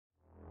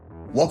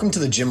Welcome to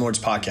the Gym Lords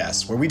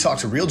Podcast, where we talk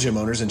to real gym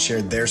owners and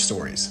share their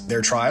stories,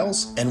 their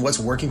trials, and what's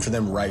working for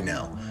them right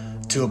now.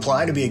 To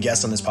apply to be a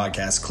guest on this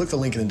podcast, click the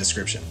link in the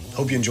description.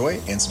 Hope you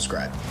enjoy and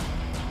subscribe.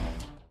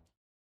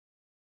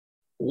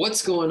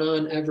 What's going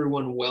on,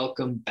 everyone?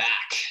 Welcome back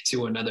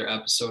to another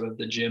episode of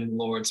the Gym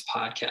Lords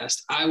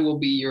Podcast. I will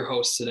be your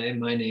host today.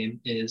 My name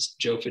is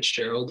Joe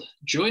Fitzgerald.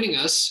 Joining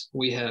us,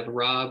 we have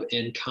Rob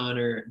and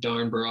Connor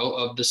Darnbrough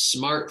of the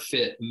Smart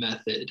Fit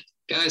Method.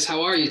 Guys,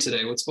 how are you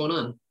today? What's going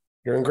on?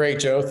 Doing great,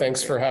 Joe.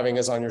 Thanks for having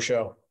us on your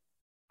show.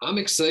 I'm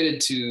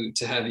excited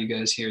to have you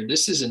guys here.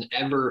 This is an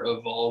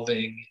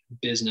ever-evolving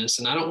business,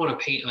 and I don't want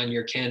to paint on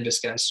your canvas,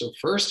 guys. So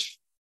first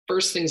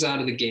things out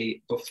of the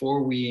gate,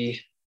 before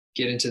we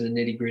get into the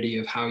nitty-gritty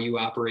of how you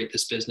operate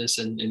this business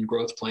and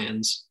growth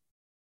plans,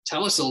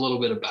 tell us a little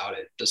bit about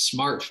it. The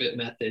Smart Fit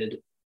Method.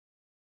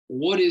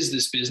 What is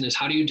this business?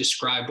 How do you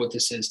describe what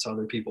this is to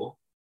other people?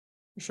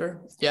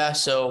 Sure. Yeah.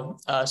 So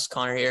it's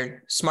Connor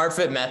here. Smart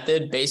Fit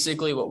Method.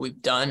 Basically what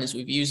we've done is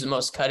we've used the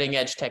most cutting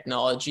edge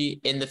technology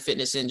in the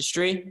fitness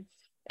industry,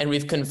 and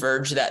we've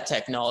converged that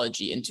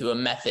technology into a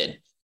method.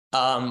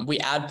 We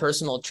add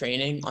personal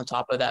training on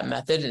top of that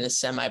method in a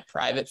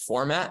semi-private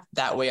format.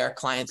 That way our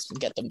clients can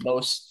get the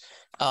most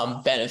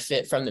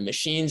benefit from the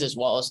machines as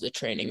well as the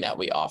training that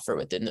we offer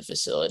within the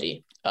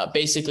facility.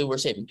 Basically, we're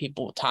saving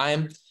people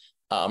time.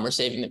 We're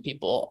saving the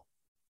people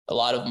a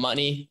lot of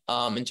money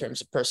in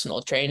terms of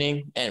personal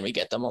training, and we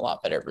get them a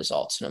lot better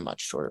results in a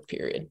much shorter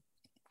period.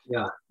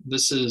 Yeah,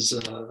 this is,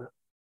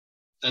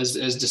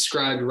 as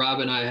described, Rob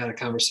and I had a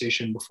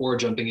conversation before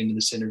jumping into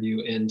this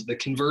interview, and the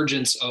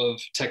convergence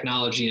of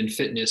technology and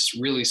fitness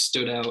really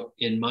stood out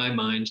in my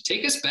mind.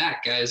 Take us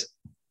back, guys.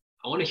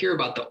 I want to hear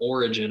about the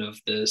origin of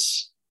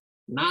this.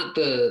 Not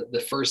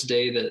the first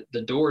day that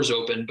the doors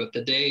opened, but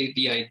the day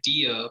the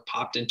idea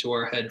popped into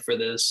our head for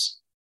this.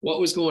 What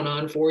was going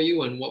on for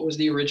you, and what was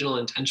the original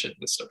intention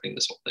with starting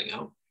this whole thing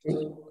out?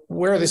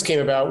 Where this came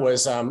about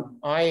was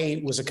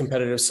I was a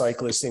competitive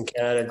cyclist in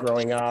Canada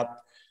growing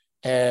up,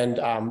 and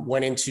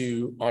went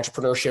into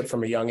entrepreneurship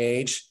from a young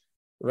age.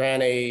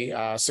 Ran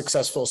a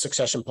successful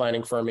succession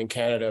planning firm in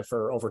Canada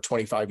for over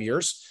 25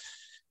 years.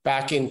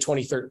 Back in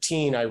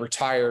 2013, I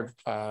retired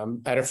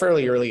at a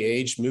fairly early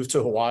age, moved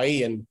to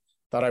Hawaii, and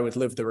thought I would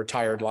live the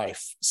retired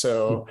life.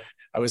 So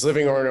I was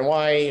living over in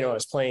Hawaii, I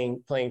was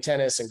playing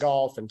tennis and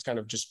golf and kind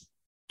of just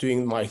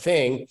doing my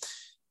thing.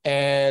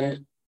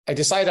 And I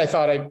decided I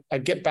thought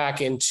I'd get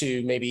back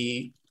into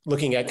maybe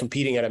looking at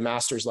competing at a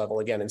master's level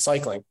again in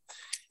cycling.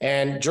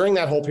 And during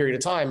that whole period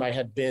of time, I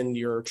had been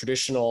your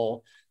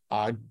traditional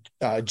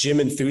gym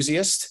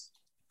enthusiast,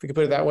 if we could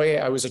put it that way.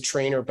 I was a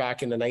trainer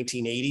back in the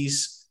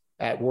 1980s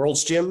at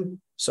World's Gym.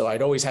 So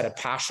I'd always had a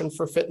passion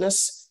for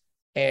fitness.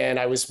 And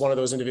I was one of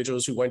those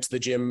individuals who went to the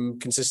gym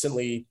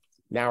consistently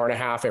an hour and a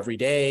half every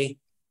day,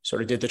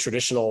 sort of did the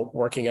traditional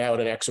working out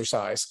and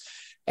exercise.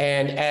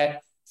 And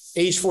at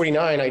age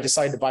 49, I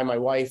decided to buy my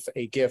wife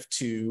a gift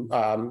to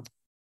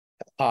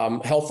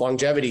Health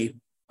Longevity,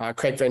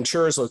 Craig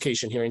Ventura's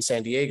location here in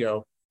San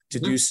Diego, to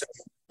do some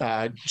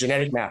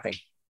genetic mapping.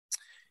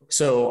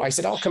 So I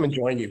said, I'll come and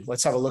join you.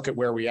 Let's have a look at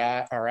where we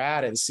are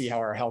at and see how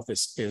our health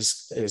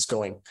is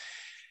going.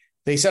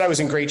 They said I was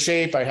in great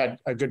shape. I had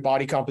a good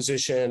body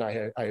composition.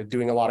 I had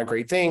doing a lot of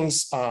great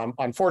things.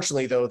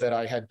 Unfortunately, though, that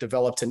I had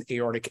developed an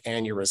aortic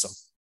aneurysm.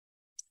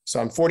 So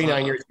I'm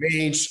 49 years of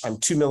age. I'm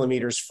 2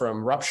 millimeters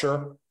from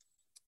rupture.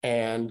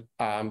 And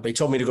they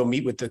told me to go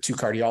meet with the two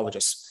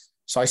cardiologists.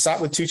 So I sat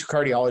with two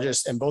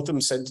cardiologists, and both of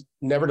them said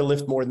never to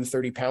lift more than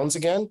 30 pounds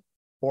again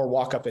or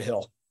walk up a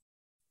hill.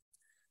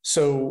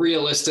 So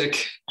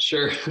realistic,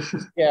 sure.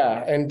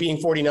 Yeah. And being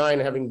 49,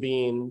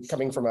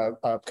 coming from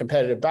a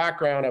competitive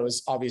background, I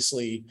was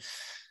obviously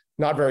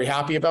not very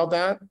happy about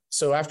that.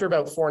 So after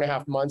about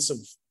 4.5 months of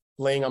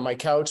laying on my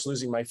couch,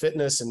 losing my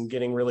fitness and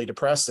getting really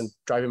depressed and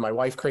driving my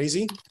wife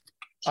crazy,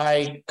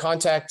 I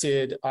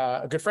contacted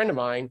a good friend of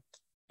mine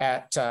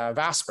at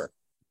Vasper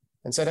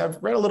and said,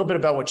 I've read a little bit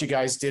about what you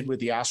guys did with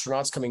the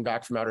astronauts coming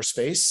back from outer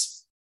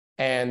space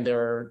and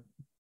their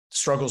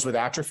struggles with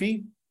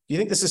atrophy. Do you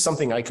think this is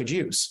something I could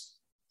use?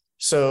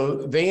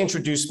 So they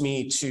introduced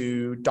me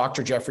to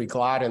Dr. Jeffrey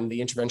Gladden, the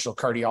interventional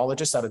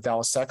cardiologist out of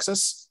Dallas,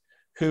 Texas,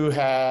 who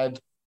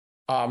had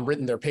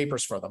written their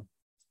papers for them.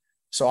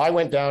 So I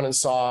went down and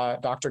saw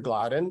Dr.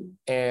 Gladden,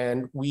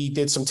 and we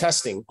did some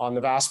testing on the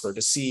Vasper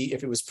to see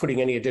if it was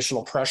putting any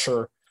additional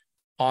pressure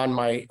on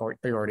my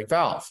aortic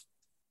valve,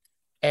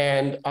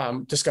 and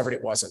discovered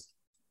it wasn't.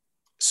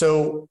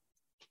 So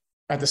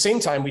at the same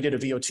time, we did a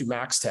VO2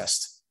 max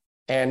test.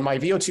 And my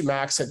VO2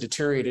 max had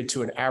deteriorated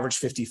to an average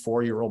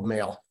 54-year-old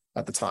male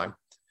at the time.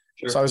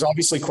 Sure. So I was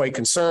obviously quite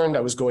concerned. I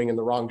was going in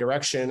the wrong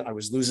direction. I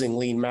was losing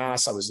lean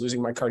mass. I was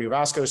losing my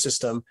cardiovascular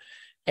system.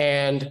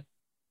 And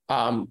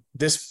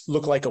this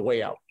looked like a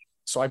way out.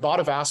 So I bought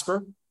a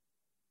Vasper,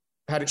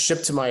 had it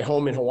shipped to my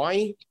home in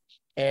Hawaii,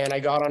 and I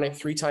got on it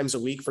 3 times a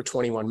week for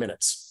 21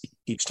 minutes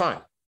each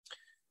time.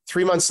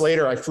 3 months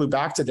later, I flew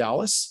back to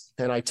Dallas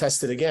and I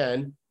tested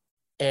again,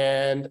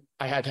 and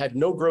I had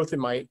no growth in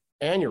my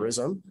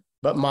aneurysm.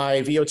 but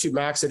my VO2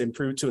 max had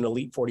improved to an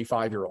elite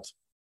 45-year-old.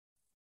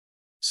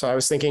 So I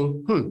was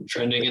thinking,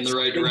 trending in the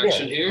right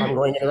direction here. I'm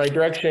going in the right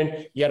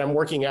direction, yet I'm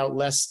working out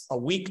less a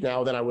week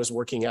now than I was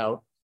working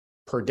out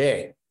per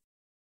day.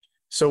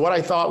 So what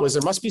I thought was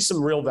there must be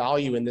some real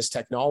value in this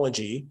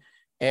technology.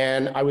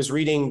 And I was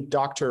reading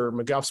Dr.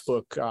 McGuff's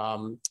book,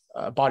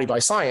 Body by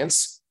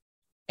Science,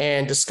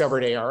 and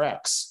discovered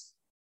ARX.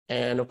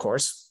 And of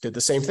course, did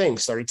the same thing,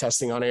 started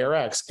testing on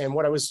ARX. And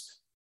what I was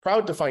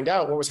happy to find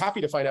out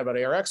about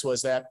ARX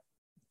was that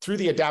through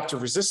the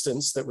adaptive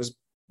resistance that was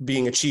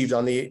being achieved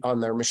on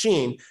their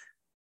machine,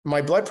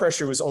 my blood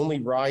pressure was only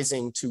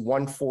rising to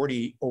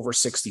 140 over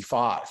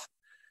 65.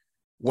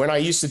 When I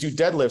used to do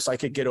deadlifts, I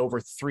could get over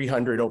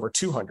 300 over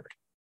 200,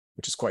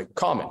 which is quite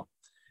common,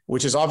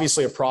 which is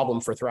obviously a problem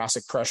for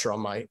thoracic pressure on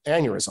my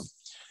aneurysm.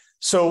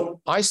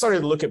 So I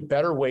started to look at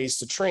better ways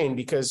to train,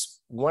 because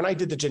when I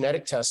did the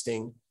genetic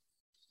testing,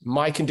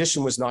 my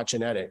condition was not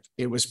genetic.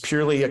 It was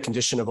purely a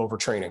condition of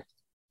overtraining.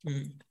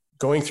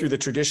 Going through the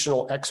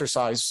traditional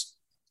exercise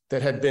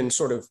that had been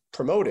sort of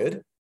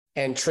promoted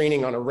and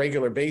training on a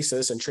regular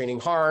basis and training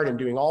hard and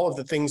doing all of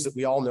the things that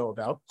we all know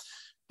about,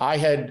 I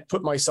had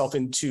put myself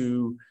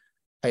into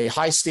a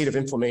high state of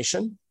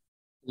inflammation.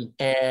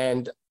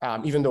 And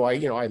even though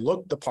I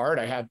looked the part,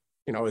 I had,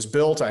 I was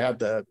built, I had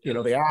the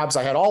abs,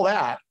 I had all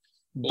that.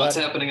 What's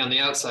happening on the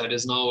outside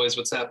isn't always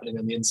what's happening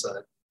on the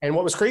inside. And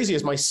what was crazy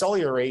is my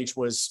cellular age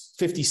was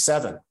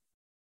 57.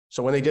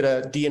 So when they did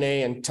a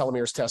DNA and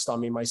telomeres test on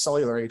me, my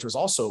cellular age was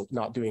also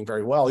not doing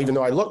very well, even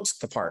though I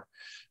looked the part.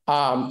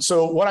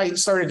 So what I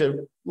started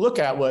to look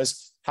at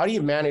was, how do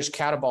you manage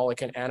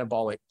catabolic and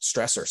anabolic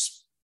stressors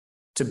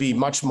to be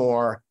much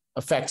more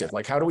effective?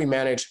 Like, how do we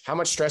manage how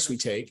much stress we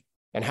take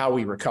and how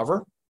we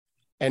recover?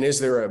 And is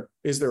there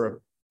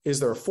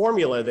a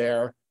formula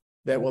there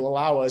that will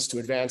allow us to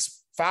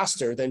advance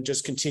faster than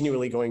just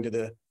continually going to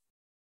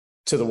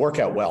the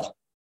workout well?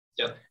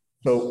 Yeah.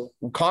 So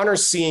Connor,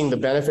 seeing the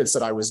benefits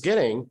that I was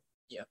getting,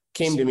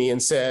 came to me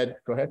and said,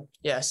 go ahead.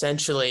 Yeah,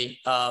 essentially,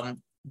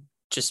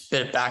 just a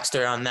bit of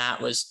backstory on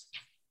that was,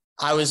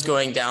 I was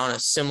going down a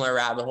similar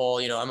rabbit hole.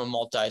 I'm a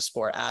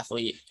multi-sport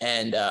athlete,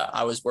 and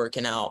I was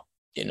working out,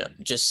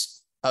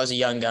 I was a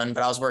young gun,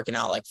 but I was working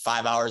out like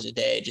 5 hours a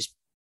day, just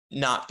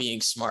not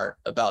being smart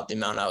about the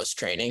amount I was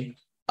training.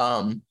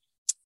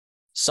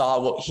 Saw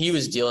what he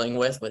was dealing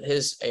with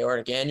his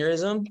aortic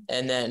aneurysm,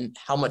 and then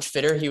how much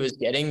fitter he was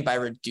getting by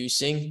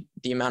reducing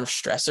the amount of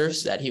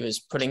stressors that he was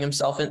putting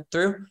himself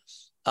through.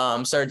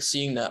 Started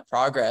seeing that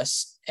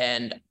progress,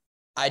 and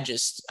I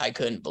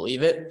couldn't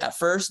believe it at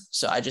first.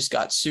 So I just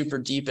got super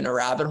deep in a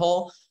rabbit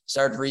hole,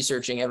 started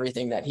researching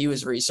everything that he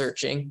was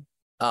researching,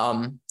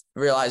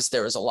 realized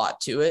there was a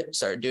lot to it,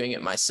 started doing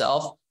it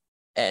myself,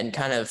 and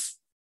kind of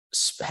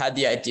had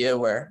the idea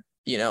where,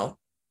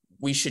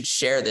 we should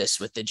share this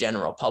with the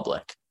general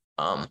public.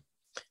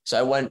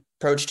 So I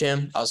approached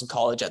him. I was in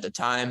college at the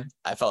time.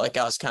 I felt like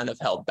I was kind of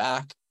held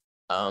back.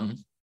 I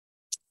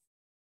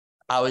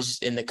was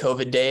in the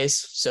COVID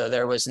days, so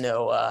there was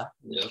no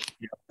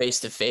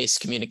face-to-face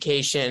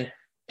communication.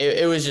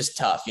 It was just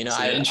tough, It's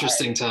an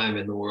interesting time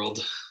in the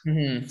world.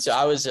 So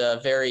I was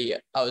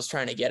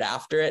trying to get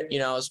after it.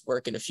 I was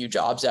working a few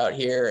jobs out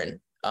here,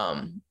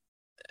 and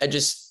I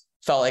just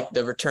felt like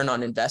the return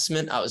on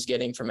investment I was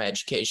getting from my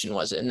education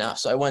wasn't enough.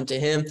 So I went to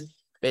him,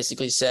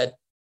 basically said,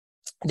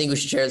 I think we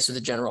should share this with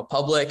the general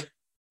public.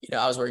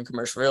 I was working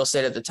commercial real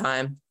estate at the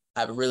time. I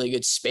have a really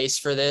good space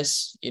for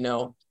this.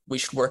 We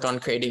should work on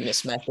creating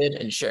this method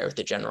and share it with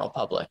the general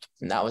public.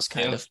 And that was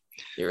kind of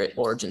the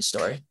origin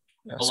story.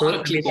 A lot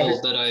of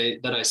people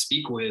that I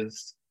speak with,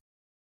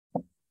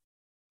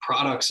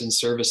 products and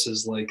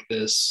services like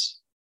this,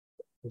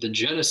 the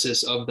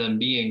genesis of them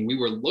being, we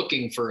were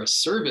looking for a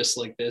service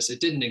like this. It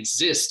didn't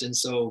exist. And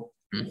so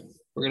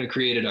we're going to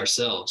create it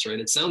ourselves, right?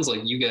 It sounds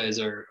like you guys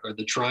are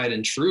the tried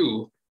and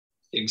true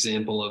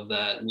example of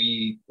that.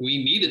 We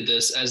needed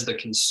this as the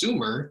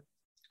consumer,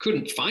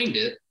 couldn't find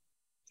it.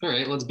 All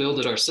right, let's build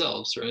it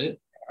ourselves, right?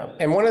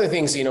 And one of the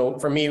things,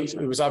 for me,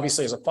 it was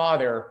obviously as a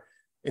father,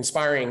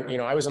 inspiring.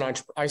 I was an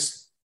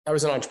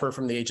entrepreneur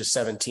from the age of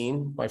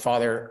 17. My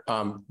father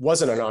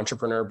wasn't an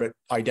entrepreneur, but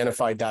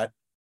identified that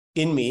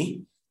in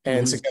me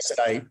and suggested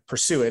I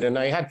pursue it. And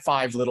I had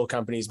 5 little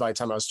companies by the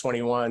time I was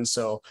 21.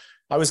 So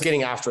I was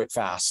getting after it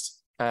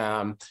fast,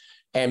 and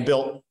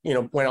built,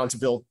 went on to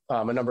build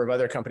a number of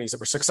other companies that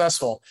were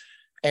successful.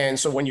 And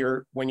so when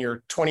your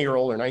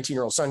 20-year-old or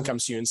 19-year-old son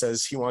comes to you and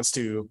says he wants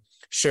to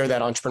share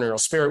that entrepreneurial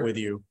spirit with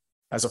you,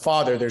 as a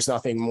father, there's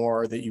nothing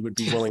more that you would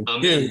be willing to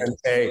do than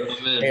say,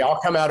 hey,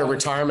 I'll come out of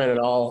retirement and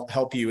I'll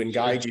help you and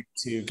guide you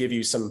to give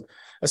you some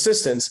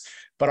assistance.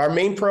 But our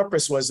main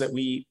purpose was that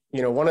we,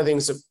 one of the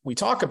things that we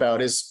talk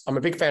about is, I'm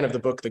a big fan of the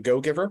book, The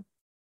Go-Giver.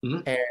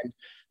 And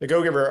the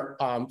Go-Giver,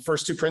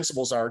 first 2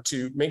 principles are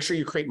to make sure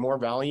you create more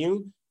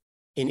value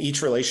in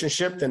each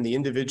relationship than the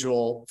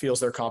individual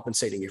feels they're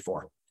compensating you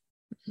for.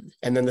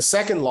 And then the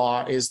second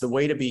law is, the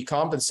way to be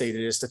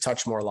compensated is to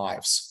touch more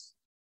lives.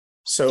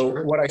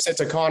 So what I said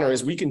to Connor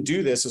is, we can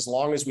do this as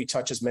long as we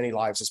touch as many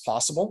lives as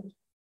possible.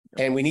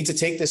 And we need to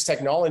take this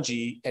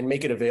technology and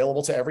make it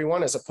available to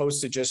everyone as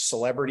opposed to just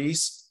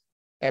celebrities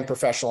and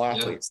professional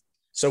athletes.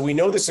 So we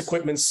know this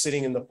equipment's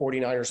sitting in the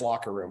 49ers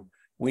locker room.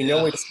 We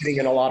know it's sitting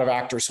in a lot of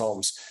actors'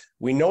 homes.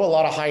 We know a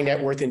lot of high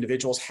net worth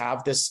individuals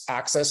have this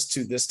access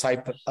to this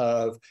type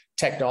of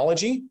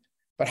technology,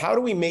 but how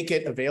do we make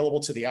it available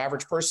to the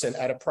average person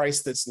at a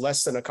price that's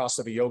less than the cost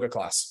of a yoga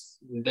class?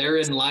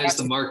 Therein lies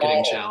the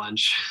marketing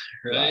challenge,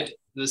 right?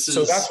 This is,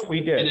 so that's what we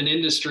did in an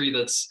industry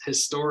that's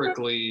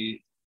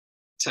historically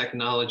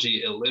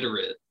technology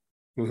illiterate.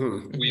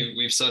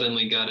 We've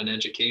suddenly got an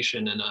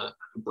education and a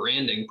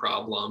branding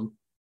problem.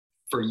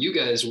 For you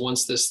guys,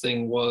 once this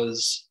thing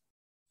was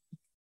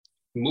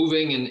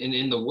moving and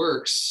in the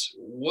works,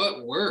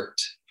 what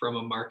worked from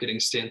a marketing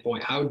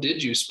standpoint? How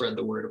did you spread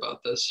the word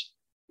about this?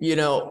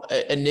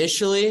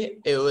 Initially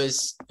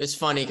it's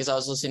funny because I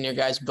was listening to your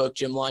guys' book,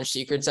 Gym Launch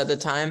Secrets, at the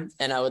time,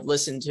 and I would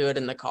listen to it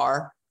in the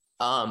car.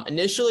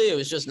 Initially it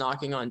was just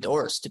knocking on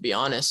doors, to be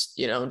honest,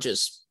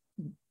 just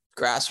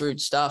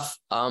grassroots stuff,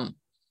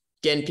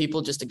 getting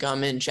people just to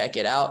come in, check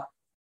it out.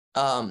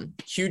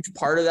 Huge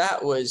part of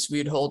that was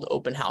we'd hold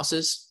open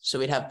houses. So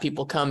we'd have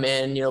people come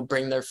in,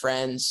 bring their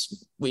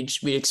friends. We'd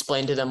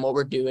explain to them what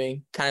we're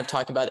doing, kind of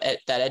talking about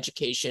that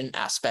education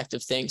aspect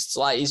of things. It's a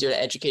lot easier to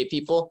educate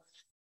people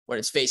when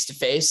it's face to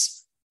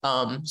face.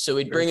 So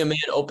we'd bring them in,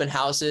 open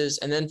houses.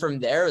 And then from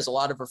there is a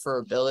lot of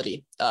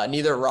referability.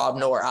 Neither Rob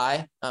nor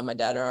I, my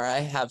dad or I,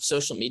 have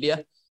social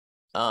media.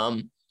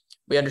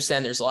 We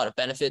understand there's a lot of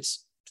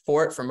benefits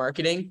for it for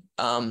marketing.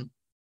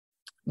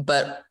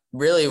 But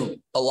really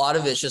a lot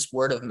of it's just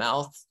word of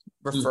mouth,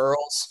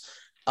 referrals.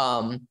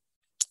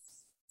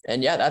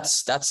 And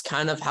that's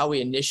kind of how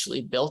we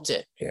initially built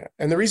it. Yeah.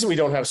 And the reason we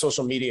don't have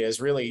social media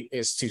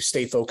is to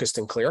stay focused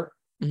and clear.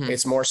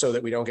 It's more so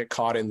that we don't get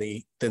caught in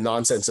the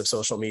nonsense of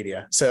social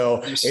media.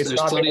 So there's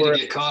not plenty to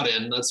get caught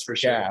in, that's for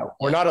sure. Yeah,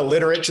 we're not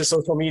illiterate to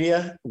social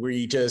media.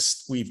 We've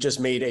just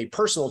made a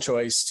personal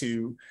choice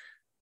to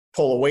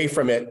pull away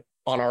from it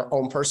on our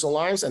own personal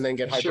lives and then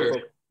get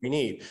hyper-focused. We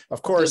need,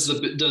 of course.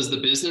 Does the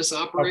business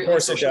operate? Of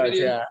course on social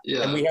media?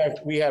 Yeah. And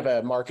we have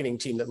a marketing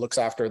team that looks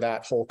after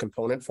that whole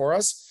component for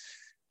us.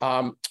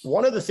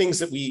 One of the things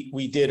that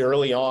we did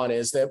early on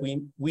is that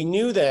we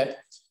knew that,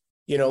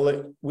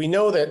 we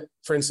know that,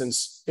 for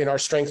instance, in our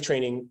strength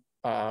training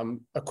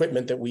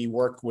equipment that we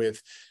work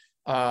with,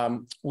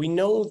 we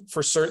know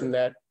for certain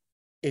that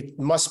it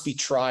must be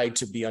tried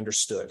to be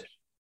understood,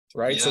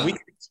 right? Yeah. So we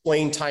can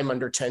explain time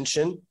under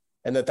tension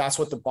and that's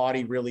what the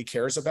body really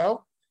cares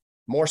about,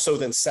 more so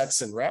than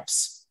sets and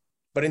reps.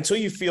 But until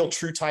you feel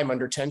true time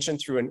under tension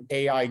through an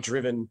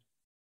AI-driven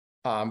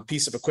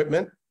piece of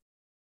equipment,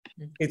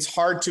 it's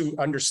hard to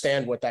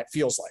understand what that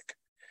feels like.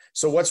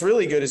 So what's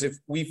really good is if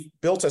we've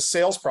built a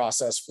sales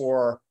process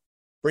for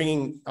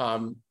bringing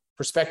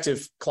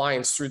prospective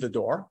clients through the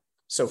door.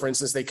 So for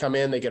instance, they come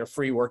in, they get a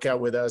free workout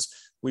with us.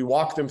 We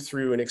walk them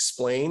through and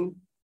explain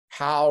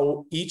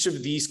how each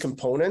of these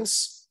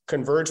components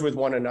converge with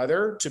one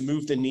another to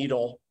move the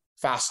needle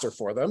faster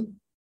for them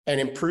and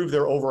improve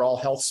their overall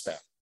health span.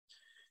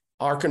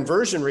 Our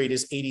conversion rate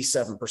is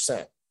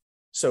 87%.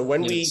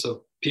 So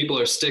so people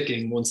are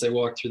sticking once they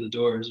walk through the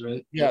doors,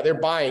 right? Yeah, they're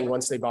buying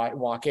once they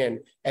walk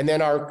in. And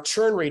then our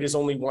churn rate is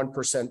only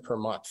 1% per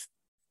month.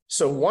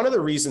 So one of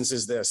the reasons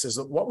is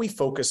that what we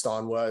focused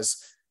on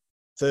was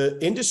the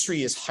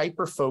industry is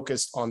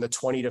hyper-focused on the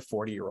 20 to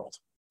 40-year-old.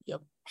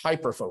 Yep.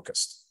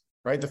 Hyper-focused,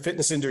 right? The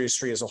fitness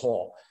industry as a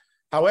whole.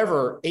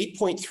 However,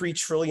 $8.3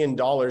 trillion in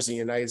the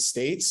United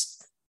States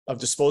of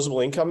disposable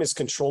income is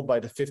controlled by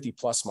the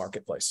 50-plus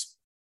marketplace.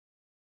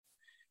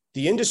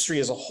 The industry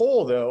as a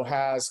whole, though,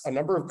 has a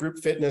number of group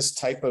fitness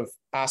type of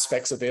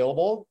aspects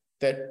available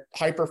that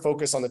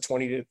hyper-focus on the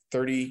 20 to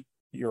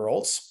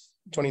 30-year-olds,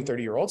 20 and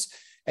 30-year-olds.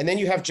 And then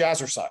you have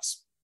jazzercise.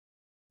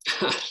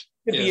 It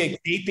could be a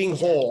gaping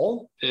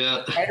hole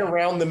right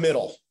around the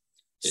middle.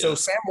 Yeah. So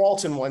Sam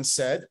Walton once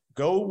said,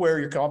 go where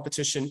your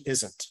competition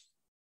isn't.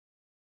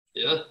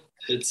 Yeah.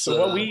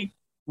 So what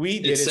we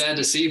did it's sad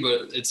to see,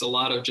 but it's a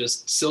lot of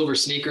just silver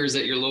sneakers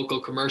at your local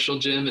commercial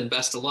gym and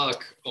best of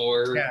luck,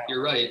 or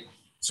you're right.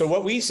 So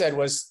what we said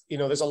was,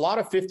 there's a lot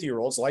of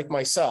 50-year-olds like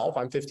myself,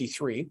 I'm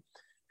 53,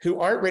 who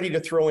aren't ready to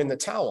throw in the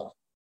towel.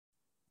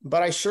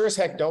 But I sure as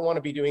heck don't want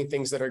to be doing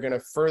things that are going to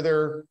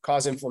further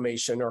cause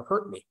inflammation or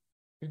hurt me,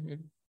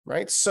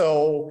 right?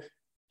 So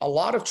a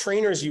lot of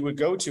trainers you would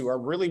go to are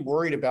really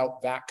worried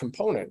about that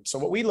component. So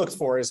what we looked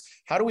for is,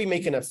 how do we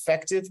make an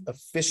effective,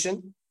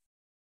 efficient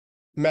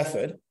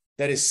method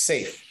that is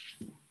safe?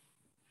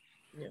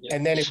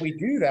 And then if we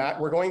do that,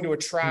 we're going to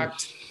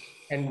attract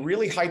and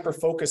really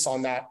hyper-focus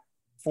on that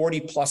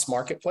 40-plus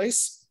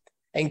marketplace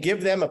and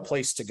give them a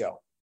place to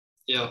go.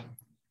 Yeah.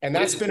 And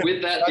that's been a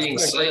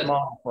great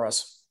model for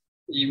us.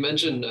 You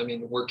mentioned,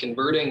 we're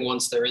converting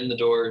once they're in the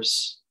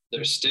doors,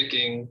 they're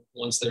sticking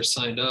once they're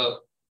signed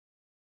up.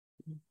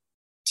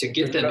 To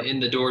get them in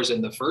the doors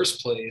in the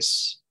first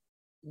place,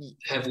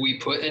 have we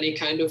put any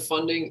kind of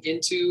funding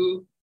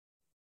into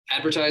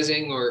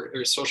advertising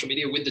or social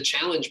media, with the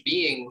challenge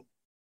being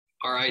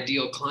our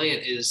ideal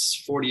client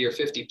is 40 or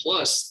 50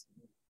 plus?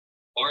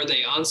 are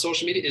they on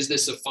social media? Is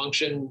this a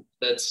function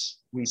that's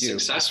We do.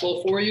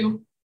 successful for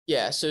you?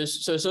 Yeah, so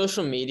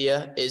social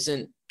media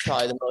isn't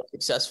probably the most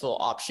successful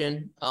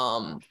option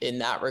in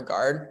that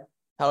regard.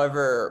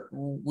 However,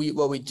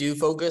 what we do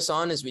focus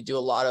on is we do a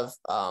lot of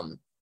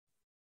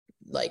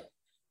like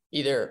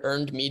either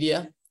earned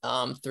media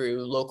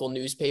through local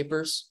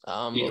newspapers.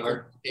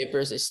 Local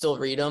newspapers, they still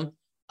read them.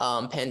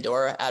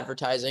 Pandora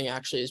advertising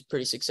actually is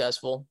pretty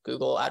successful.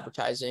 Google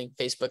advertising,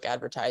 Facebook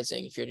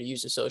advertising, if you're to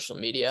use the social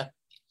media.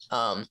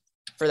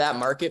 For that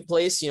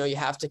marketplace, you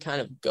have to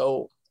kind of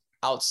go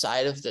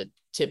outside of the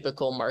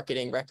typical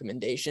marketing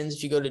recommendations.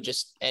 If you go to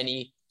just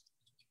any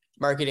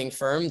marketing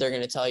firm, they're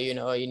going to tell you,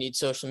 you need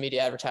social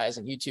media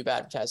advertising, YouTube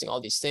advertising,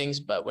 all these things.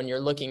 But when you're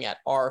looking at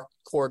our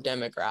core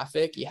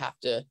demographic, you have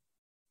to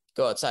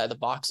go outside the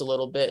box a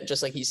little bit.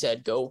 Just like he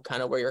said, go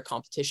kind of where your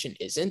competition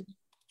isn't,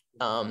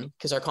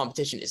 because our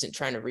competition isn't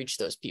trying to reach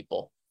those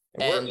people.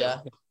 And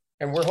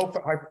we're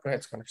hoping. Go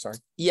ahead, Connor. Sorry.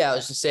 Yeah, I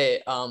was just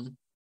say,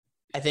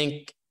 I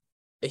think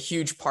a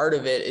huge part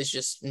of it is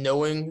just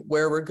knowing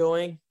where we're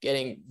going,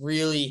 getting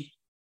really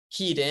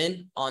keyed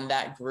in on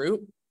that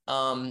group,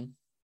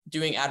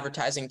 doing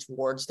advertising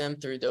towards them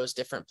through those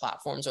different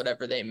platforms,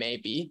 whatever they may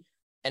be.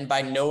 And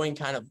by knowing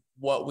kind of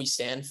what we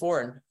stand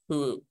for and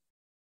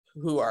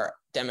who our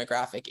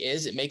demographic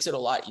is, it makes it a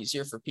lot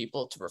easier for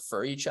people to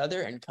refer each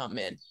other and come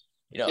in.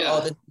 Oh,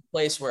 this is a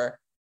place where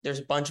there's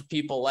a bunch of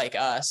people like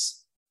us,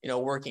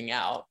 working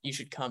out. You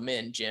should come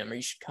in, Jim, or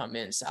you should come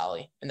in,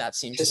 Sally. And that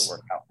seems to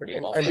work out pretty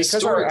well. And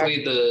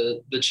historically,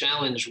 the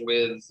challenge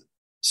with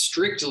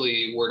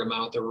strictly word of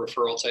mouth or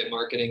referral type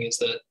marketing is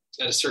that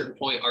at a certain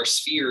point, our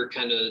sphere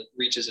kind of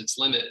reaches its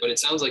limit. But it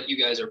sounds like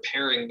you guys are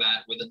pairing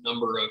that with a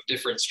number of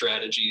different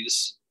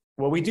strategies.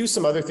 Well, we do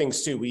some other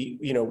things too.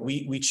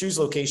 We choose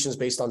locations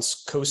based on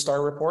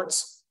CoStar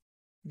reports.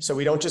 So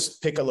we don't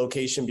just pick a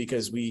location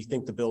because we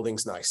think the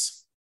building's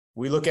nice.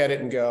 We look at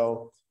it and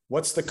go,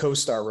 what's the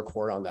CoStar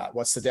report on that?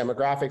 What's the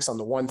demographics on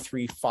the 1,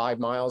 3, 5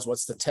 miles?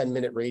 What's the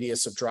 10-minute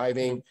radius of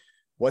driving?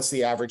 What's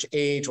the average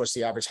age? What's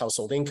the average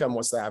household income?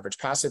 What's the average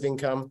passive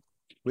income?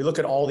 We look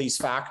at all these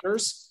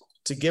factors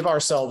to give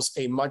ourselves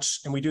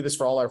and we do this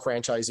for all our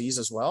franchisees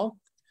as well,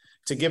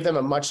 to give them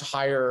a much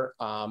higher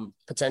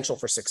potential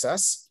for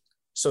success.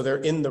 So they're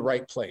in the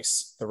right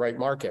place, the right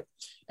market.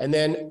 And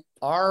then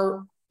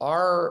our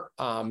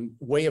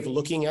way of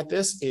looking at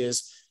this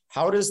is,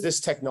 how does this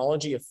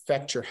technology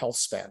affect your health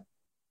span?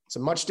 It's a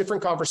much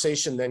different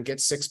conversation than get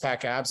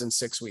 6-pack abs in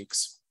 6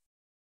 weeks.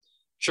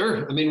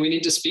 Sure. I mean, we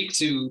need to speak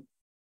to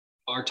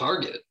our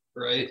target,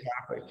 right?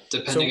 Exactly.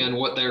 Depending on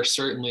what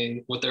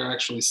they're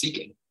actually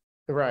seeking.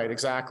 Right,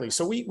 exactly.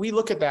 So we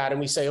look at that and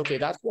we say, okay,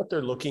 that's what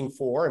they're looking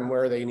for and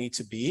where they need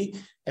to be.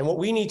 And what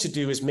we need to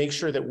do is make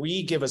sure that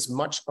we give as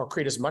much or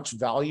create as much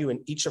value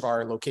in each of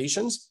our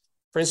locations.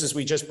 For instance,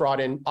 we just brought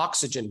in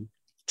oxygen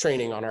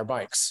training on our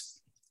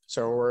bikes.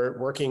 So we're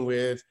working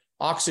with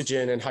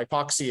oxygen and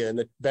hypoxia and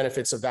the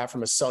benefits of that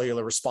from a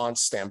cellular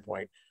response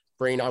standpoint,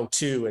 brain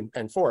O2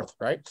 and forth,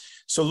 right?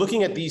 So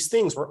looking at these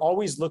things, we're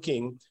always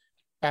looking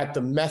at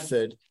the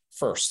method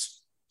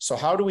first. So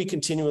how do we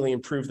continually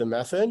improve the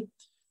method?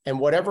 And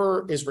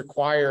whatever is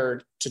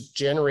required to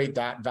generate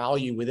that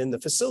value within the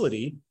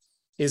facility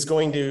is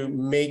going to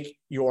make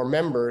your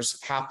members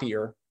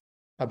happier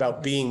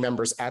about being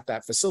members at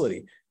that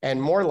facility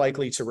and more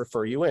likely to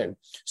refer you in.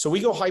 So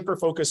we go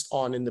hyper-focused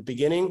on, in the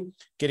beginning,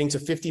 getting to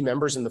 50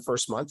 members in the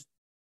first month.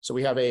 So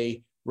we have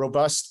a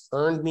robust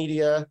earned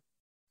media,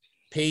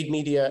 paid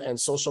media, and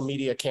social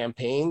media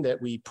campaign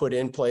that we put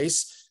in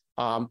place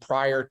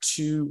prior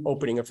to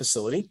opening a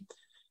facility.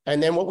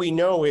 And then what we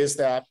know is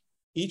that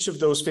each of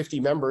those 50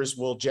 members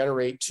will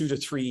generate 2 to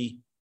 3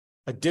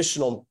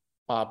 additional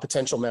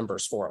potential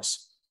members for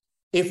us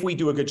if we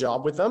do a good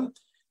job with them.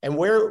 And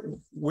where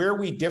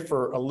we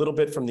differ a little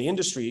bit from the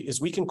industry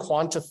is we can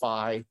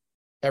quantify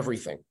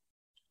everything.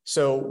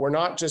 So we're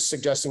not just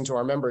suggesting to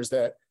our members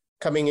that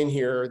coming in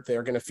here,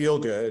 they're going to feel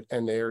good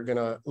and they're going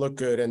to look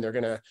good and they're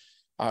going to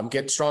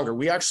get stronger.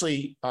 We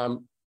actually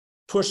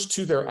push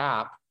to their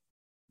app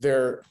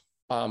their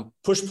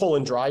push, pull,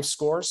 and drive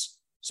scores.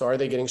 So are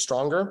they getting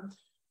stronger?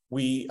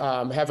 We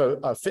have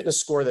a fitness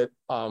score that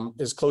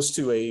is close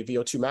to a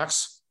VO2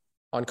 max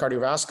on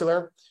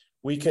cardiovascular.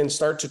 We can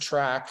start to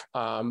track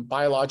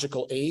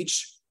biological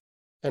age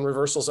and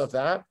reversals of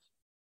that,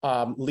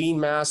 lean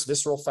mass,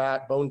 visceral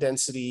fat, bone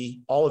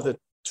density, all of the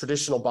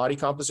traditional body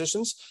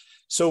compositions.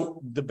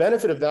 So the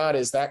benefit of that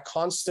is that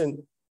constant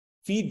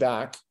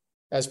feedback,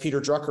 as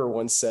Peter Drucker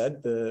once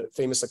said, the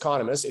famous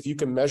economist, if you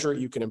can measure it,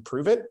 you can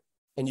improve it,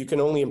 and you can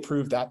only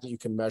improve that you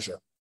can measure.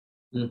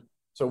 Mm.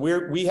 So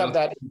we have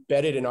that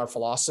embedded in our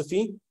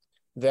philosophy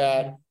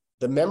that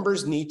the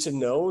members need to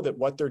know that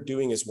what they're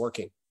doing is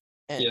working.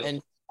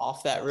 And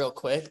off that real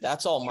quick,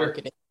 that's all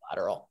marketing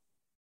collateral.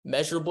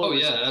 Measurable. Oh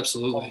yeah,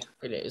 absolutely.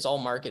 It is all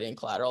marketing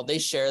collateral. They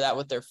share that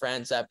with their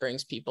friends. That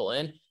brings people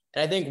in.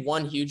 And I think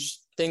one huge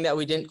thing that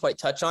we didn't quite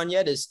touch on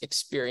yet is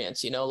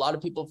experience. A lot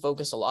of people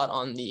focus a lot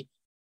on the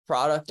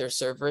product or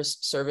service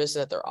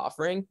that they're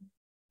offering.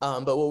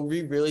 But what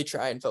we really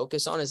try and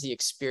focus on is the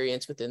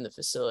experience within the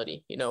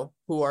facility. You know,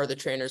 who are the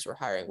trainers we're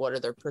hiring? What are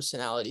their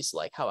personalities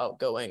like? How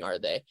outgoing are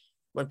they?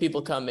 When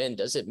people come in,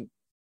 does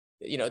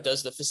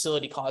the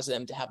facility cause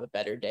them to have a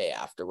better day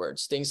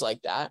afterwards? Things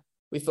like that.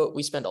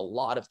 We spend a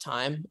lot of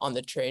time on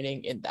the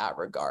training in that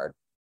regard.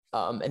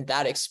 And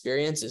that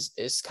experience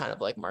is kind of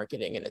like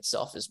marketing in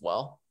itself as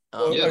well.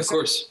 Yeah, of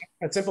course.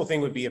 A simple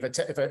thing would be if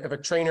a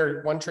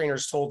trainer, one trainer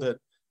is told that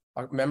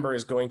a member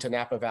is going to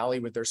Napa Valley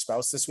with their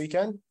spouse this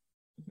weekend,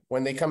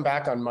 when they come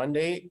back on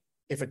Monday,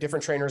 if a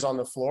different trainer is on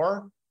the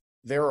floor,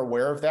 they're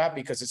aware of that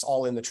because it's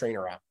all in the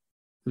trainer app.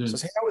 So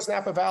say, how was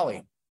Napa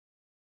Valley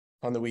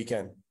on the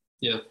weekend?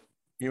 Yeah.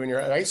 You and your,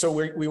 right? So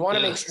we want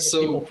to make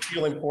sure that people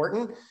feel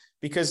important,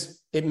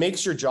 because it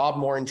makes your job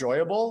more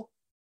enjoyable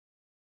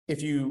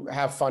if you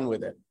have fun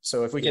with it.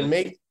 So if we can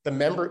make the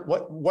member,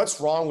 what's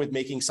wrong with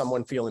making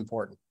someone feel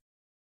important?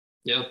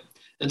 Yeah.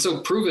 And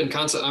so proven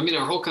concept, I mean,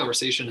 our whole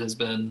conversation has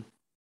been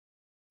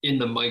in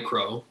the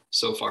micro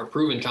so far,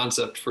 proven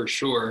concept for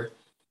sure.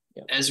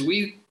 Yeah. As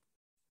we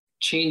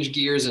change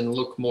gears and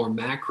look more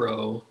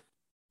macro,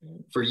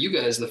 for you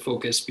guys, the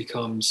focus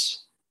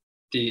becomes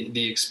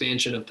the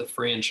expansion of the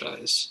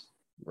franchise.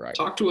 Right.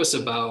 Talk to us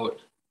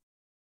about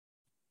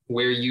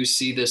where you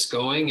see this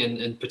going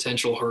and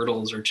potential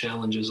hurdles or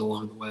challenges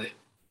along the way.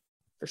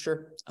 For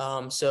sure.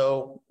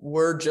 So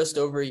we're just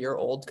over a year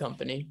old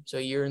company. So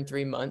a year and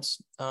 3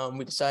 months.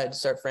 We decided to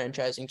start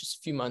franchising just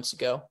a few months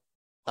ago.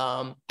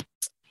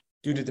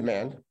 Due to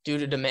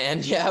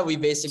demand. Yeah. We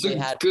basically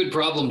it's a had good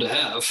problem to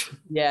have.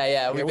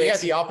 Yeah. We had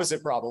the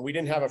opposite problem. We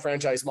didn't have a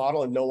franchise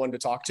model and no one to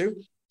talk to.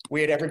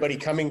 We had everybody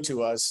coming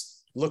to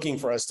us looking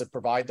for us to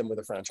provide them with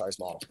a franchise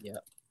model. Yeah.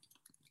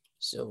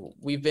 So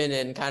we've been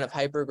in kind of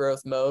hyper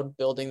growth mode,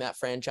 building that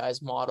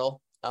franchise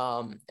model.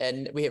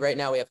 And right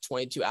now we have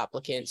 22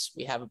 applicants.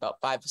 We have about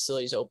 5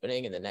 facilities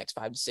opening in the next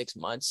 5 to 6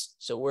 months.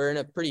 So we're in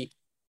a pretty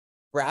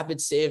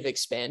rapid state of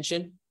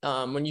expansion.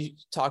 When you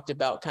talked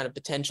about kind of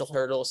potential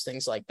hurdles,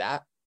 things like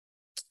that,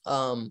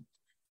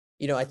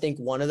 I think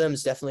one of them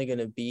is definitely going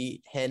to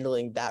be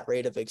handling that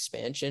rate of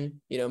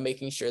expansion,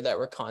 making sure that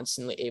we're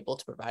constantly able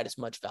to provide as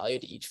much value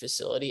to each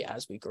facility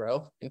as we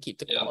grow and keep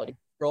the quality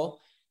control.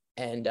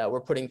 And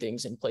we're putting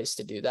things in place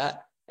to do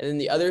that. And then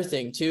the other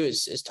thing too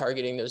is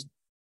targeting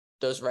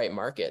those right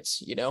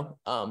markets,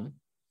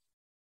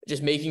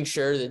 just making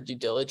sure that due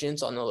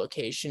diligence on the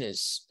location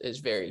is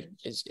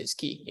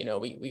key.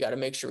 We got to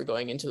make sure we're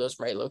going into those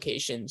right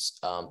locations,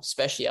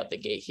 especially out the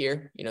gate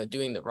here.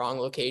 Doing the wrong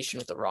location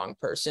with the wrong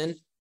person,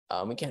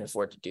 we can't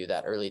afford to do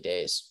that early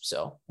days.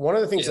 So one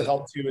of the things that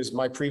helped too is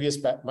my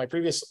previous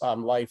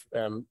life.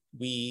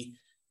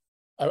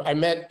 I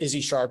met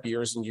Izzy Sharp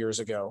years and years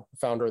ago,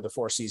 founder of the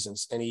Four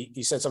Seasons, and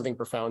he said something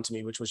profound to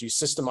me, which was you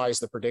systemize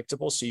the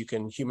predictable so you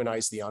can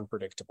humanize the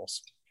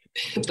unpredictables.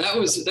 That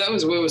was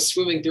what was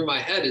swimming through my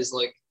head, is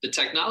like the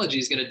technology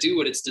is going to do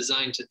what it's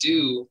designed to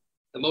do.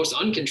 The most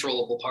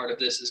uncontrollable part of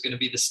this is going to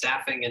be the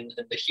staffing and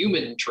the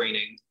human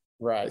training.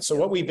 Right. So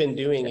what we've been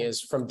doing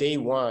is from day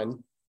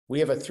one, we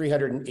have a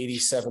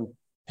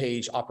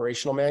 387-page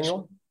operational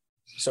manual.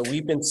 So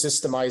we've been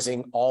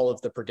systemizing all of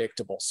the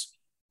predictables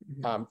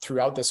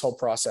throughout this whole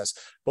process.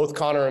 Both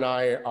Connor and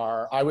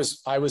I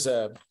was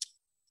a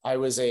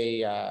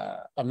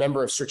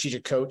member of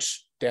Strategic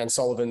Coach, Dan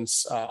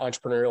Sullivan's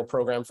entrepreneurial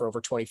program, for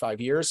over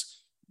 25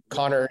 years.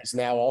 Connor is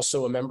now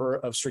also a member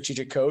of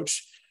Strategic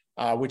Coach,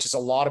 which is a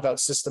lot about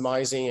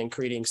systemizing and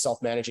creating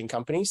self-managing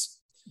companies.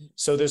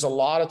 So there's a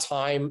lot of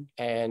time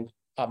and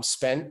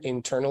spent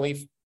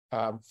internally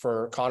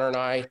for Connor and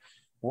I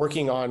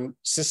working on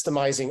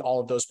systemizing all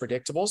of those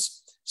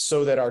predictables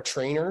so that our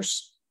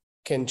trainers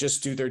can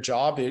just do their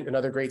job.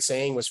 Another great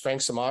saying was Frank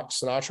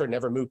Sinatra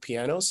never moved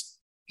pianos,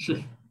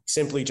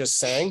 simply just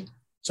sang.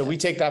 So we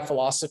take that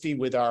philosophy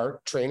with our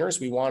trainers.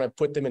 We want to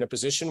put them in a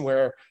position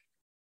where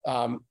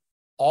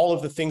all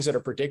of the things that are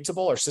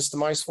predictable are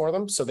systemized for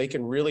them so they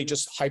can really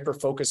just hyper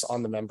focus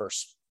on the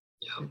members.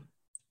 Yeah.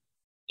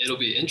 It'll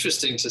be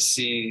interesting to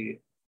see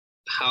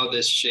how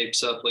this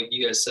shapes up. Like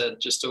you guys said,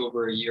 just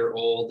over a year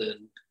old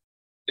and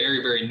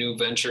very, very new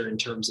venture in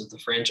terms of the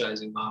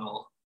franchising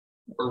model.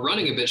 We're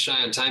running a bit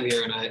shy on time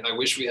here, and I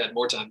wish we had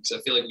more time because I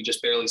feel like we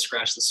just barely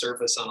scratched the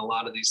surface on a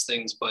lot of these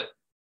things, but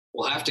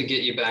we'll have to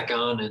get you back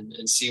on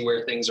and see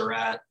where things are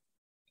at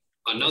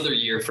another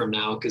year from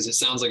now, because it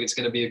sounds like it's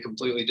going to be a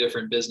completely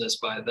different business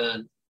by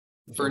then.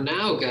 For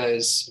now,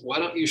 guys, why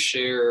don't you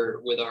share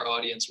with our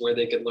audience where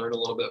they could learn a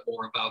little bit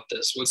more about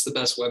this? What's the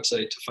best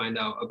website to find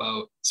out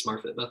about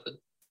SmartFit Method?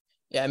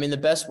 Yeah, I mean, the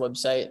best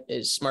website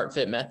is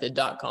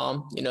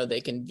smartfitmethod.com.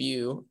 They can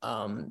view,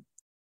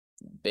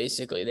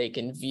 basically they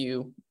can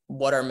view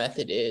what our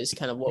method is,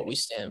 kind of what we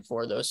stand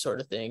for, those sort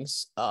of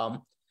things.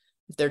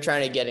 If they're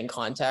trying to get in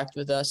contact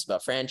with us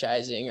about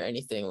franchising or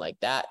anything like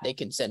that, they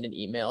can send an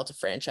email to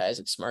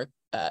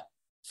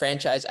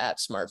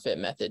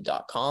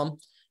franchise@smartfitmethod.com.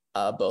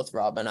 Both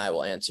Rob and I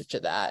will answer to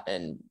that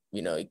and,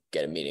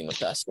 get a meeting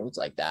with us, things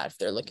like that, if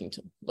they're looking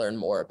to learn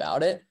more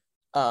about it.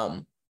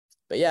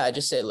 But yeah, I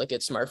just say look at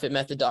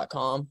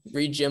smartfitmethod.com,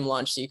 read Gym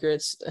Launch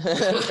Secrets.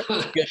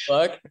 Good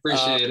book.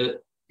 Appreciate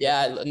it.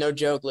 Yeah, no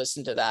joke.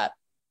 Listen to that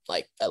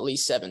like at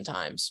least 7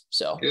 times.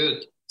 So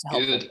Good. it's a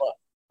helpful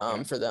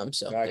book for them.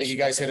 So I think you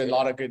guys hit a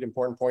lot of good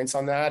important points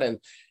on that. And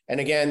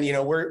again,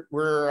 we're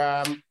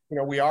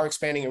we are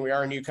expanding and we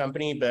are a new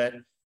company, but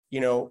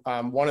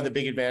one of the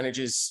big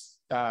advantages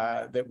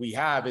that we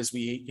have is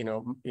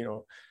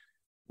we're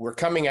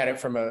coming at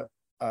it from a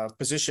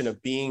position of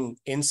being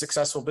in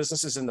successful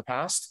businesses in the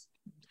past.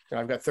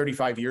 I've got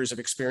 35 years of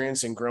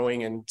experience in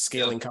growing and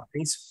scaling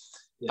companies,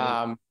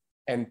 and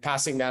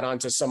passing that on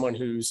to someone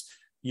who's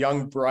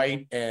young,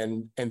 bright,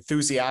 and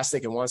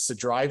enthusiastic and wants to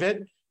drive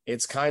it.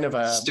 It's kind of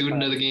a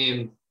student of the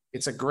game.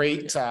 It's a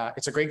great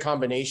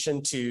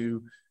combination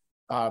to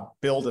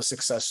build a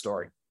success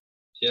story.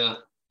 Yeah,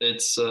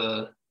 it's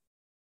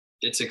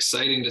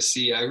exciting to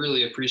see. I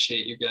really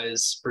appreciate you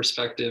guys'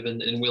 perspective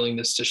and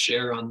willingness to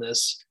share on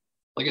this.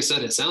 Like I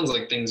said, it sounds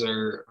like things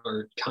are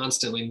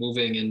constantly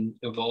moving and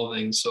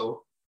evolving.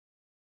 So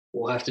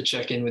we'll have to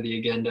check in with you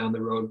again down the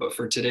road. But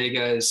for today,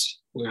 guys,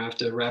 we're gonna have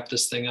to wrap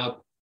this thing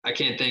up. I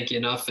can't thank you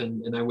enough,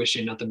 and I wish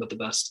you nothing but the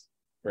best.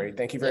 Great.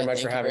 Thank you very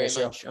much for having us,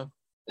 Joe.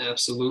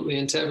 Absolutely.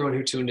 And to everyone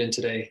who tuned in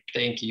today,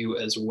 thank you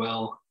as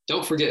well.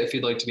 Don't forget, if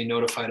you'd like to be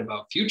notified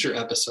about future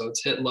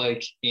episodes, hit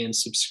like and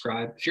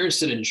subscribe. If you're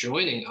interested in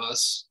joining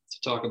us to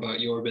talk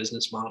about your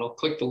business model,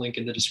 click the link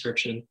in the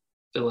description,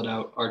 fill it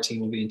out. Our team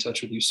will be in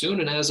touch with you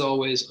soon. And as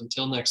always,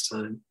 until next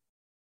time,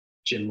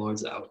 Gym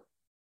Lords out.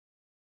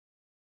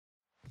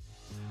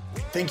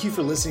 Thank you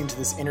for listening to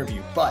this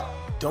interview, but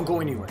don't go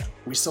anywhere.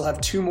 We still have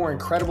 2 more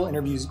incredible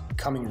interviews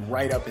coming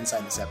right up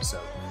inside this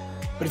episode.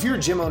 But if you're a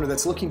gym owner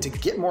that's looking to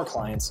get more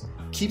clients,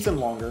 keep them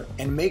longer,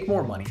 and make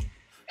more money,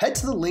 head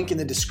to the link in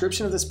the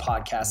description of this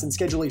podcast and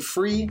schedule a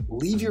free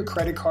leave your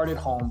credit card at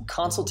home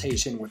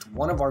consultation with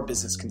one of our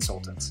business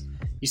consultants.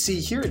 You see,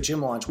 here at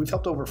Gym Launch, we've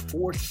helped over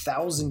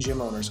 4,000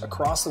 gym owners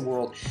across the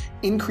world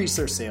increase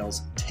their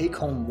sales, take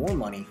home more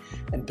money,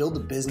 and build the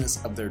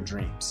business of their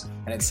dreams.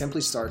 And it simply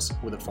starts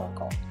with a phone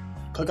call.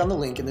 Click on the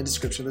link in the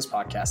description of this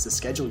podcast to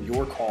schedule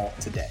your call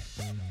today.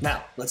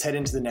 Now, let's head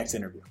into the next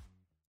interview.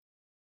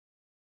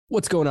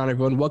 What's going on,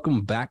 everyone?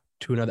 Welcome back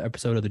to another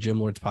episode of the Gym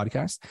Lords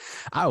podcast.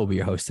 I will be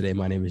your host today.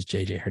 My name is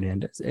JJ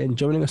Hernandez, and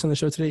joining us on the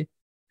show today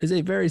is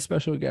a very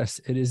special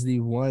guest. It is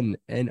the one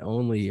and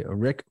only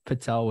Rick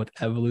Patel with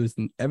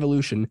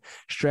Evolution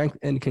Strength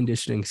and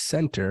Conditioning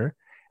Center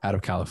out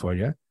of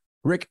California.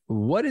 Rick,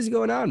 what is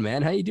going on,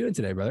 man? How you doing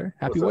today, brother?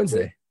 Happy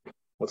Wednesday.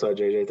 What's up,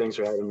 JJ? Thanks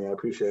for having me. I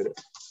appreciate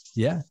it.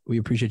 Yeah, we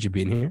appreciate you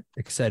being here.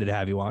 Excited to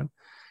have you on.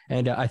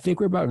 And I think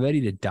we're about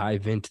ready to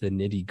dive into the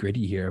nitty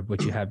gritty here of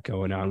what you have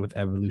going on with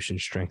Evolution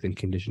Strength and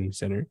Conditioning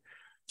Center.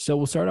 So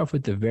we'll start off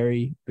with the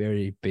very,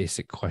 very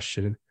basic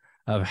question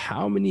of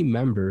how many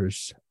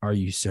members are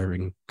you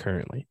serving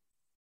currently?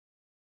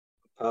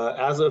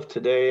 As of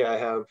today, I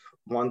have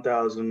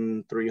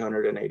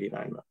 1,389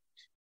 members.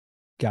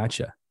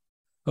 Gotcha.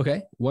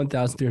 Okay,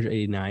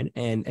 1,389.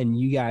 And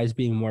you guys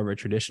being more of a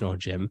traditional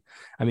gym,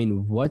 I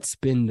mean, what's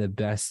been the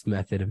best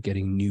method of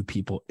getting new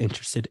people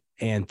interested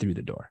and through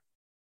the door?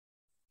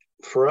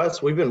 For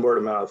us, we've been word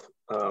of mouth.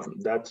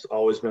 That's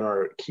always been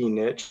our key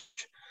niche.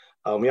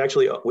 We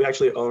actually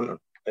own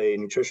a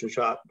nutrition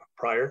shop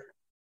prior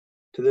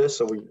to this.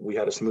 So we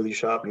had a smoothie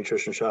shop,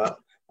 nutrition shop,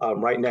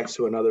 right next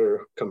to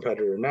another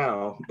competitor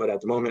now. But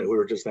at the moment, we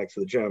were just next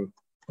to the gym.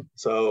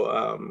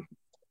 So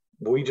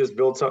we just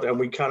built something, and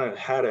we kind of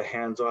had a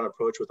hands-on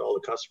approach with all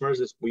the customers.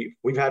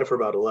 We've had it for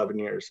about 11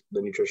 years,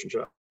 the nutrition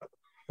shop.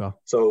 Oh.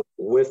 So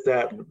with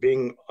that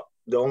being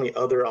the only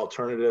other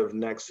alternative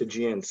next to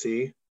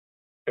GNC,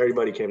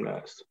 everybody came to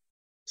us.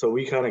 So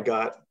we kind of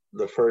got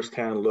the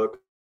firsthand look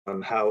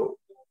on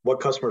what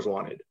customers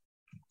wanted.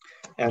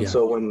 And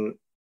so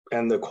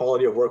the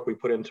quality of work we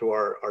put into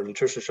our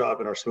nutrition shop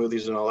and our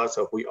smoothies and all that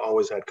stuff, we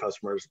always had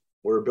customers.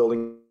 We're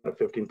building a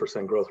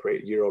 15% growth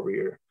rate year over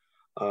year.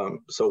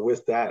 So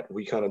with that,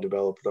 we kind of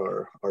developed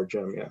our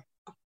gym. Yeah.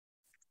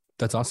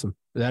 That's awesome.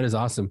 That is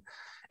awesome.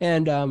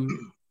 And, I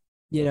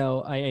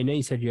know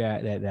you said you're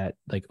at that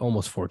like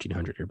almost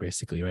 1,400 here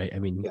basically, right? I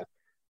mean,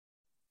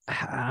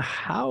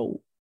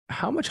 how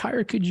much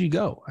higher could you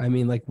go? I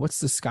mean, like, what's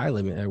the sky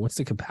limit or what's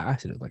the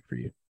capacity like for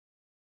you?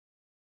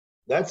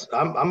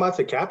 I'm at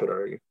the cap it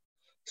already.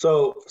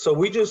 So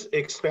we just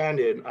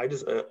expanded. I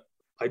just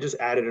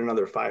added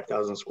another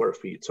 5,000 square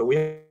feet. So we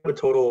have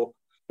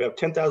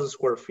 10,000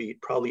 square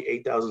feet, probably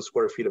 8,000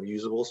 square feet of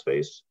usable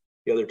space.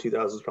 The other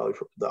 2,000 is probably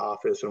for the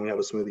office, and we have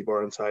a smoothie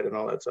bar inside and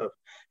all that stuff,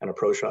 and a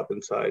pro shop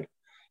inside.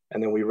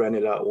 And then we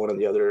rented out one of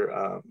the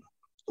other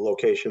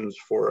locations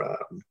for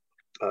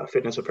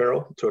fitness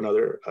apparel to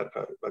another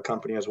a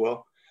company as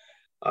well.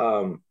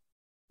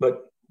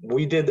 But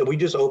we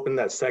just opened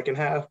that second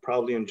half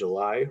probably in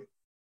July.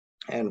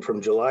 And from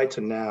July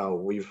to now,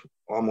 we've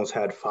almost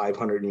had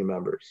 500 new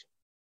members.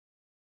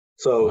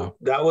 So wow.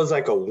 That was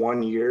like a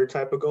 1 year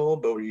type of goal,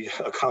 but we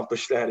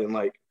accomplished that in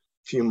like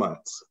a few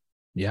months.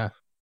 Yeah.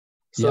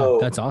 So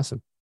that's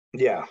awesome.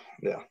 Yeah.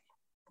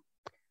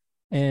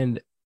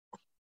 And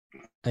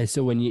And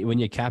so when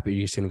you cap it,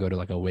 you're just going to go to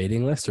like a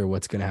waiting list, or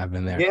what's going to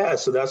happen there? Yeah,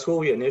 so that's what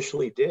we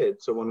initially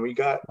did. So when we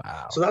got,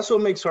 Wow. so that's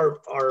what makes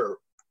our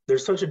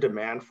there's such a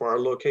demand for our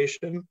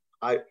location.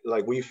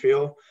 We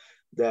feel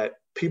that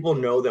people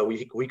know that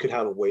we could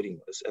have a waiting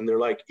list, and they're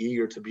like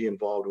eager to be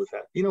involved with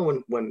that. You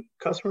know, when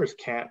customers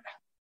can't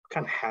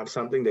kind of have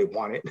something, they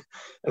want it,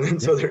 and then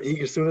so they're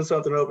eager. As soon as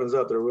something opens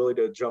up, they're really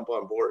to jump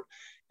on board.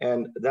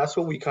 And that's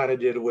what we kind of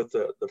did with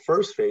the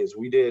first phase.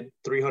 We did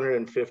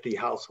 350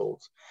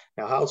 households.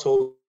 Now,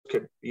 households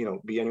could,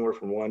 be anywhere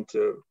from 1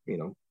 to,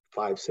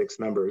 5, 6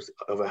 members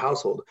of a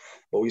household.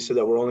 But we said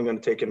that we're only going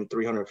to take in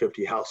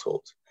 350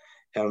 households.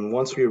 And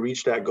once we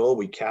reached that goal,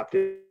 we capped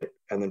it.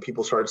 And then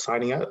people started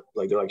signing up.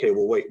 Like, they're like, hey,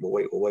 we'll wait.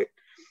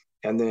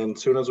 And then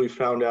as soon as we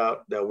found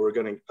out that we're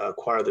going to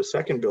acquire the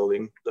second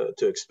building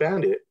to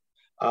expand it,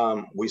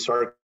 we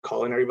started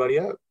calling everybody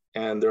up.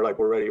 And they're like,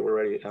 we're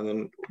ready. And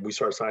then we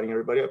start signing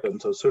everybody up.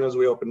 And so as soon as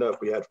we opened up,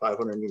 we had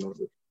 500 new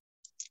members,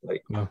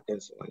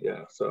 instantly.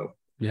 Yeah. So.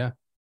 Yeah,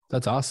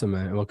 that's awesome,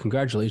 man. Well,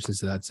 congratulations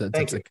to that. So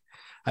Thank you. Like,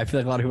 I feel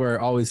like a lot of people are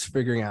always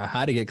figuring out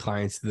how to get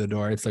clients to the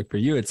door. It's like, for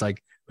you, it's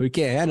like, we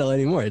can't handle it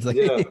anymore. It's like,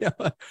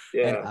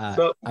 yeah.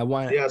 So I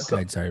want,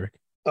 sorry, Rick.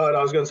 Oh, and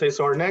I was going to say,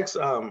 so our next,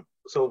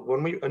 so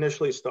when we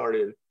initially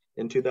started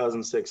in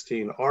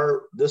 2016,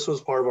 this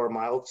was part of our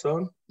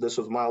milestone. This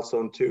was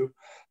milestone 2.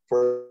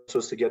 First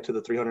was to get to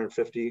the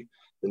 350.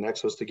 The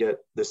next was to get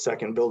the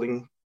second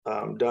building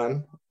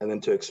done, and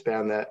then to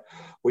expand that.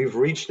 We've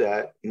reached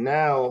that.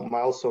 Now,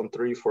 milestone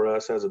 3 for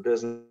us as a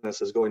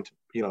business is going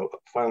to,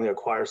 finally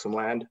acquire some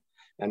land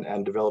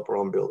and develop our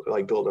own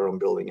build our own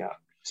building out.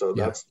 So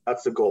that's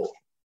the goal.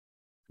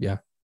 Yeah,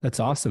 that's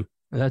awesome.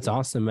 That's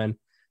awesome, man.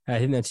 I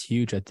think that's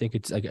huge. I think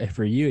it's like,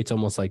 for you, it's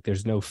almost like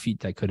there's no feat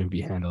that couldn't be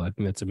handled. I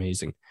think that's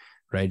amazing,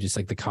 right? Just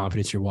like the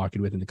confidence you're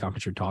walking with and the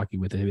confidence you're talking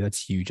with. I mean,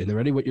 that's huge. And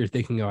already what you're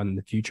thinking on in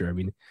the future. I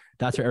mean,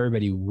 that's where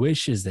everybody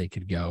wishes they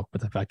could go.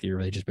 But the fact that you're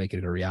really just making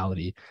it a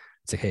reality,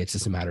 it's like, hey, it's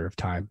just a matter of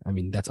time. I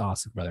mean, that's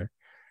awesome, brother.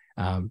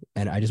 And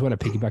I just want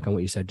to piggyback on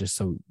what you said, just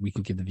so we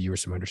can give the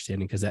viewers some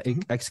understanding, because that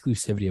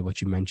exclusivity of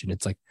what you mentioned,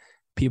 it's like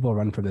people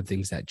run from the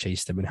things that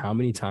chase them. And how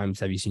many times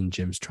have you seen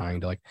gyms trying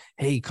to like,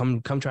 hey,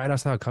 come try it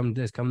out, come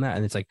this, come that.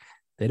 And it's like,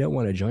 they don't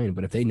want to join,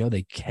 but if they know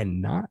they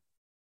cannot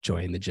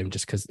join the gym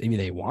just because maybe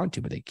they want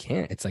to, but they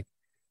can't, it's like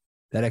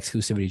that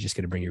exclusivity is just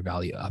going to bring your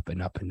value up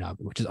and up and up,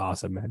 which is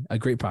awesome, man. A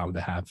great problem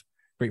to have.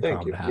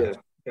 Thank you.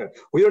 Yeah.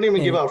 We don't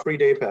even give out free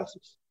day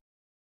passes.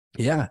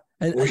 Yeah.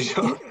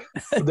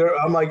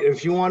 I'm like,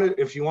 if you want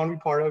to be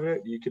part of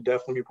it, you could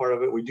definitely be part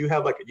of it. We do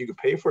have you could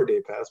pay for a day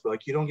pass, but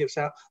like, you don't get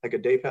like a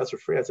day pass for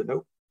free. I said,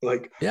 nope.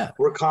 Like, yeah,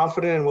 we're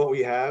confident in what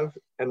we have,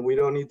 and we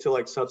don't need to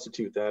like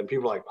substitute that. And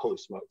people are like, holy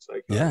smokes.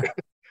 Like, yeah.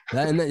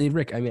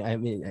 Rick, I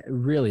mean,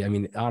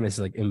 really,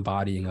 honestly, like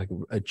embodying like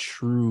a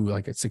true,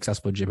 like a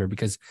successful gymmer,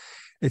 because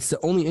it's the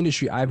only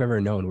industry I've ever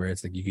known where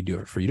it's like, you could do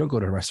it for free. You don't go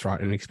to a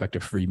restaurant and expect a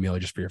free meal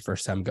just for your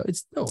first time go.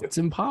 It's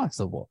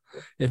impossible.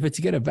 If it's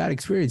to get a bad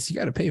experience, you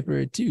got to pay for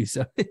it too.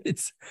 So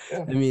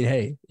I mean,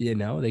 hey,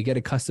 they get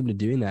accustomed to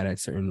doing that at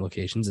certain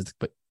locations.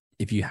 But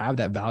if you have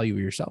that value of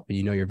yourself and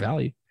you know your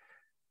value,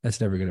 that's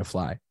never going to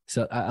fly.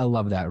 So I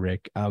love that,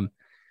 Rick.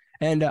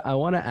 And I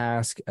want to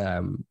ask,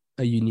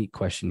 a unique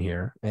question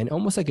here, and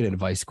almost like an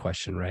advice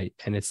question, right?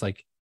 And it's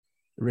like,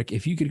 Rick,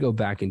 if you could go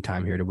back in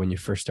time here to when you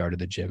first started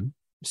the gym,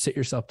 sit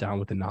yourself down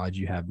with the knowledge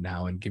you have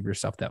now and give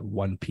yourself that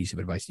one piece of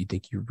advice you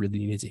think you really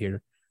needed to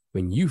hear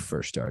when you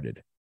first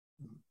started,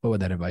 what would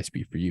that advice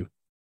be for you?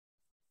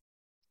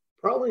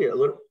 Probably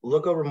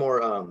look over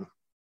more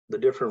the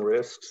different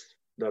risks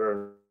that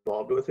are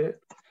involved with it,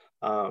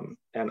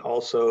 and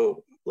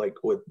also like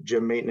with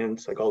gym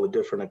maintenance, like all the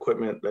different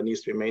equipment that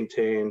needs to be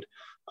maintained.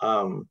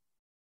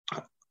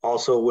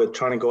 Also with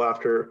trying to go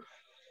after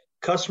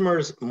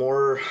customers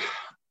more.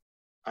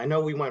 I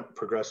know we went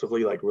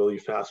progressively, like really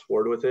fast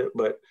forward with it,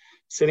 but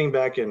sitting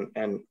back and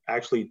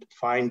actually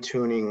fine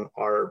tuning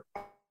our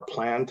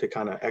plan to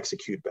kind of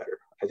execute better.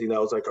 I think that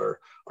was like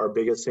our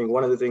biggest thing.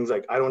 One of the things,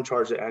 like, I don't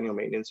charge the annual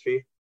maintenance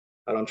fee.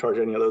 I don't charge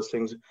any of those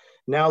things.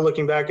 Now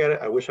looking back at it,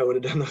 I wish I would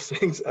have done those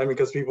things.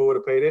 Because people would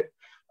have paid it.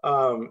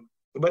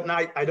 But now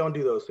I don't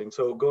do those things.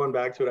 So going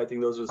back to it, I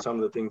think those are some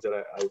of the things that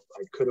I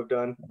could have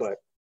done, but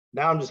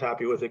now I'm just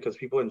happy with it because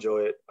people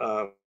enjoy it.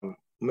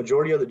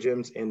 Majority of the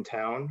gyms in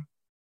town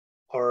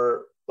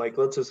are like,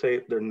 let's just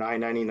say they're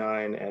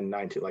 $9.99 and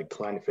 $19, like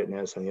Planet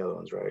Fitness and the other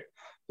ones, right?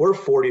 We're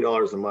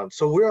 $40 a month.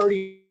 So we're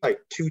already like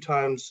 2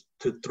 times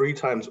to 3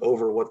 times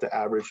over what the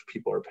average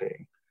people are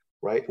paying,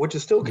 right? Which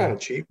is still kind of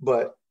cheap,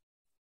 but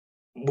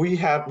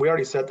we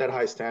already set that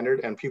high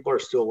standard and people are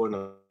still willing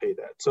to pay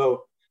that.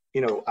 So,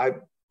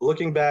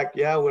 looking back,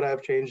 would I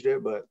have changed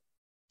it? But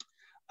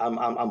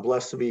I'm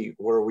blessed to be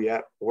where we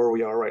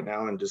are right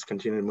now and just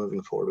continue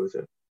moving forward with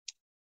it.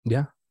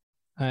 Yeah.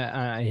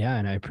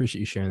 And I appreciate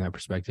you sharing that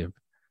perspective.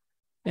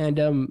 And,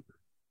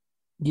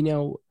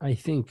 I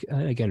think,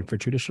 again, for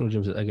traditional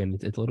gyms, again,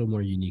 it's a little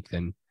more unique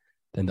than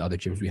the other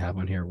gyms we have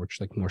on here, which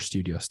like more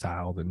studio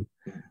style than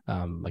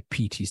like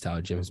PT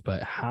style gyms.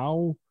 But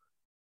how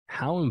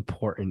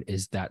important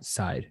is that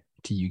side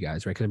to you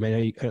guys, right? Because I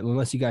mean,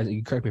 unless you guys,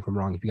 you correct me if I'm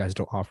wrong, if you guys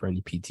don't offer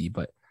any PT,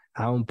 but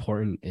how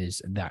important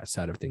is that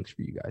side of things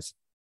for you guys?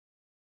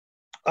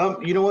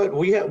 You know what?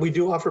 We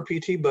do offer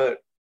PT, but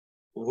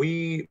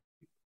we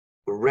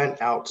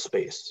rent out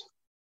space.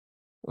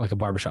 Like a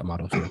barbershop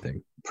model sort of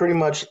thing. Pretty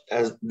much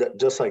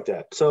just like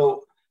that.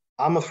 So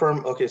I'm a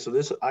firm, okay, so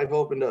I've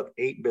opened up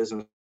 8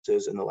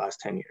 businesses in the last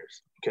 10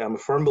 years. Okay, I'm a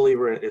firm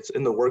believer it's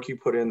in the work you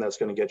put in that's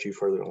going to get you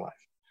further in life.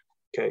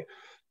 Okay,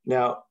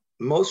 now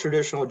most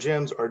traditional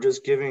gyms are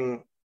just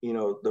giving,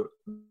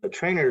 the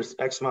trainers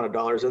X amount of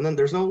dollars, and then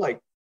there's no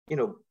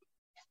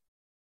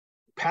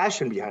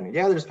passion behind it.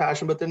 Yeah, there's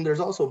passion, but then there's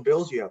also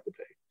bills you have to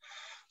pay.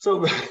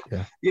 So,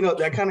 yeah.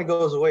 That kind of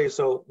goes away.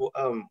 So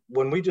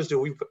when we just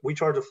do, we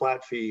charge a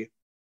flat fee,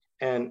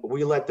 and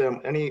we let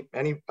them, any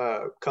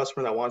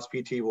customer that wants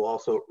PT will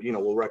also,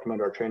 we'll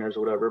recommend our trainers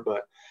or whatever,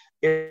 but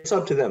it's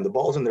up to them. The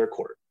ball's in their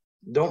court.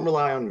 Don't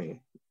rely on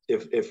me.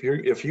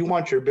 If you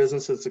want your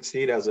business to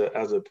succeed as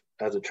a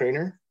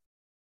trainer,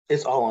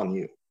 it's all on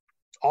you.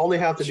 All they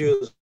have to do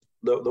is,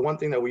 the one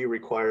thing that we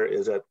require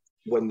is that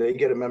when they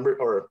get a member,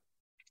 or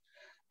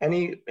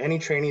any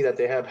trainee that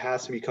they have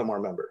has to become our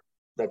member.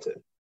 That's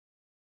it.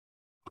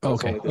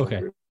 That's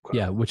okay.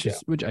 Yeah, which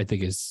I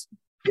think is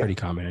pretty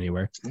common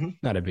anywhere. Mm-hmm.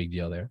 Not a big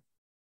deal there.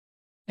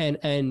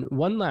 And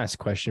one last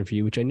question for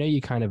you, which I know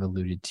you kind of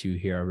alluded to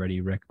here already,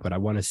 Rick, but I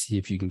want to see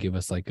if you can give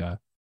us like a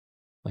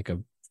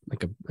little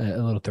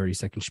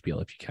 30-second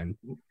spiel if you can.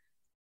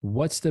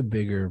 What's the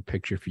bigger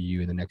picture for you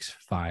in the next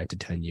 5 to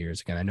 10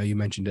 years? Again, I know you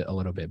mentioned it a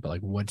little bit, but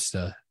like, what's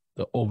the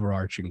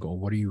overarching goal?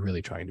 What are you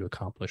really trying to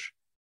accomplish?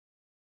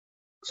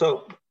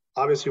 So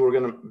obviously we're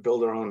going to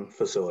build our own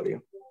facility.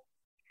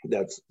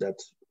 That's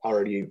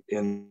already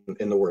in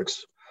the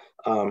works.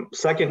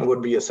 Second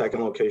would be a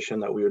second location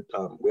that we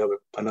have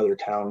another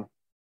town,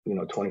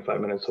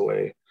 25 minutes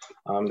away,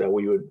 that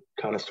we would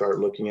kind of start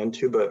looking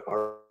into. But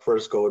our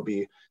first goal would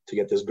be to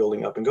get this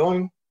building up and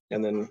going,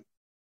 and then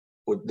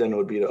it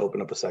would be to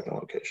open up a second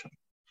location.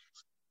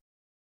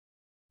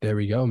 There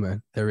we go,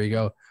 man. There we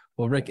go.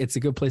 Well, Rick, it's a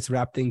good place to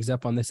wrap things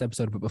up on this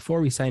episode. But before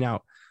we sign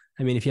out,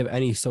 I mean, if you have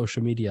any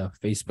social media,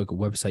 Facebook,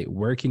 website,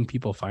 where can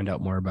people find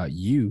out more about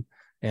you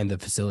and the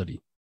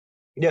facility?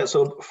 Yeah,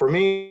 so for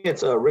me,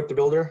 it's Rick the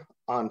Builder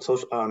on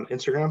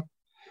Instagram,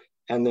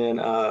 and then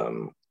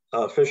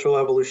Official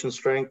Evolution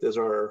Strength is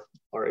our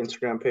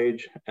Instagram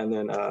page, and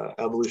then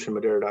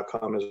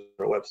evolutionmadera.com is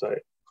our website.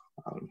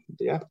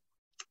 Yeah.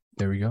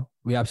 There we go.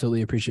 We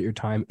absolutely appreciate your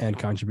time and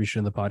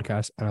contribution to the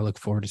podcast, and I look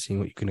forward to seeing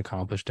what you can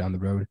accomplish down the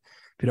road.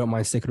 If you don't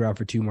mind sticking around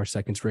for 2 more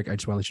seconds, Rick, I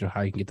just want to let you know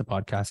how you can get the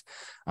podcast.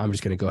 I'm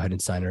just going to go ahead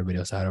and sign everybody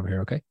else out over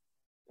here, okay?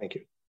 Thank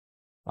you.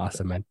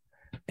 Awesome, man.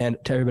 And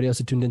to everybody else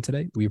who tuned in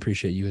today, we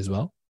appreciate you as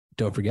well.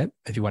 Don't forget,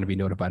 if you want to be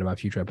notified about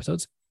future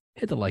episodes,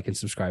 hit the like and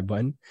subscribe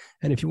button.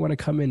 And if you want to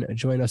come in and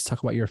join us,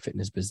 talk about your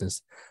fitness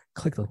business,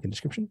 click the link in the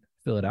description,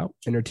 fill it out,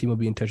 and our team will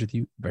be in touch with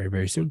you very,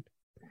 very soon.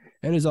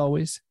 And as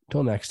always,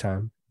 till next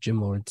time,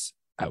 Gym Lords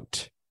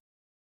out.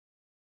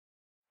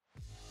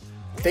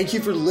 Thank you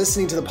for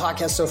listening to the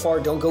podcast so far.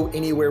 Don't go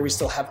anywhere. We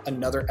still have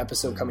another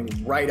episode coming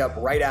right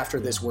after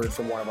this word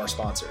from one of our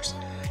sponsors.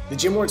 The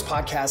Gym Lords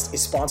podcast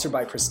is sponsored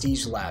by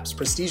Prestige Labs.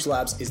 Prestige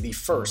Labs is the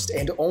first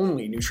and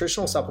only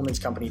nutritional supplements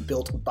company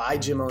built by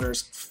gym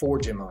owners for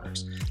gym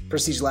owners.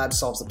 Prestige Labs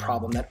solves the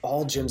problem that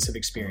all gyms have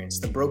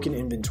experienced: the broken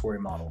inventory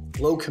model,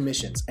 low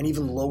commissions, and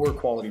even lower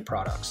quality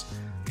products.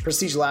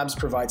 Prestige Labs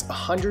provides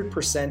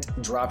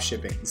 100% drop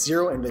shipping,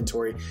 zero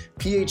inventory,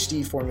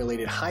 PhD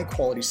formulated high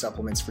quality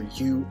supplements for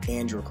you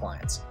and your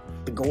clients.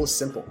 The goal is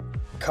simple: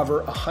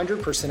 cover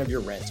 100% of your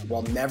rent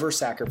while never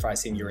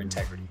sacrificing your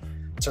integrity.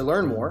 To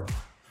learn more,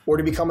 or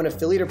to become an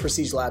affiliate of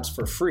Prestige Labs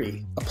for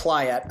free,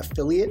 apply at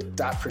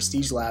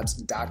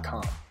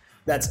affiliate.prestigelabs.com.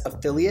 That's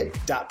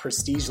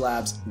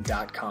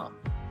affiliate.prestigelabs.com.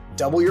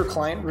 Double your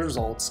client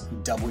results,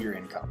 double your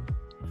income.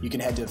 You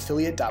can head to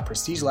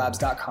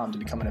affiliate.prestigelabs.com to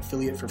become an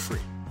affiliate for free.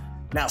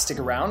 Now stick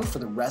around for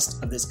the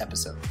rest of this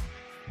episode.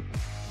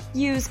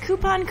 Use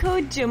coupon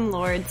code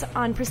GYMLORDS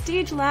on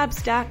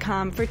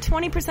prestigelabs.com for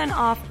 20%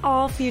 off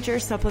all future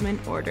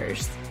supplement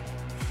orders.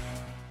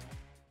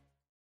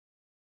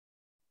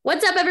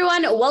 What's up,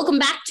 everyone? Welcome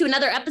back to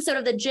another episode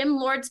of the Gym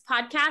Lords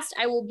podcast.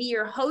 I will be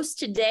your host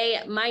today.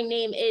 My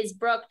name is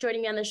Brooke.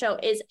 Joining me on the show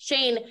is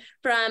Shain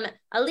from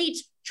Elite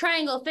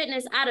Triangle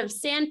Fitness out of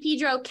San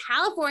Pedro,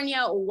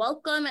 California.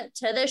 Welcome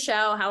to the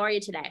show. How are you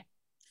today?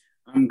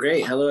 I'm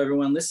great. Hello,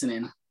 everyone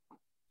listening.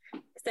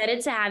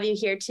 Excited to have you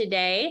here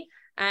today.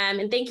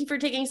 And thank you for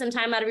taking some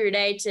time out of your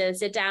day to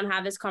sit down,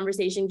 have this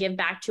conversation, give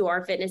back to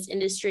our fitness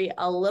industry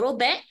a little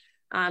bit.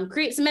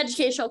 Create some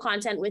educational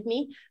content with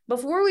me.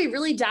 Before we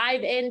really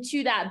dive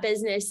into that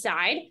business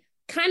side,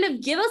 kind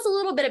of give us a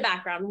little bit of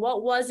background.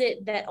 What was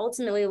it that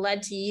ultimately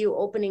led to you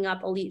opening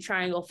up Elite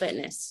Triangle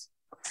Fitness?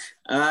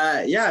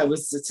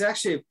 It's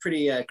actually a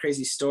pretty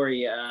crazy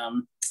story.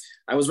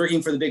 I was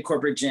working for the big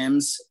corporate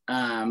gyms,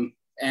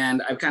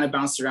 and I've kind of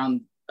bounced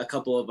around a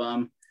couple of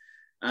them.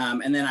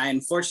 And then I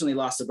unfortunately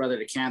lost a brother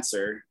to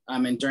cancer.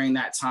 And during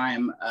that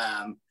time,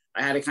 I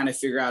had to kind of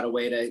figure out a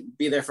way to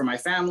be there for my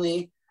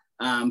family,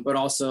 but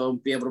also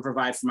be able to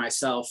provide for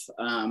myself.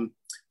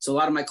 So a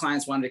lot of my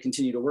clients wanted to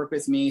continue to work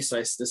with me. So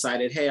I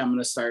decided, hey, I'm going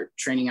to start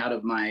training out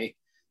of my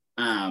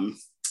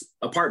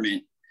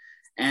apartment.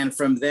 And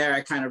from there,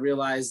 I kind of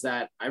realized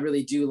that I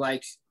really do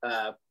like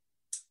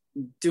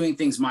doing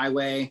things my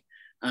way,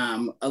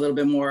 a little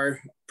bit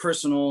more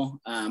personal,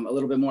 a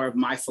little bit more of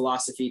my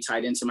philosophy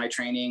tied into my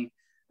training.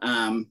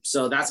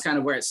 So that's kind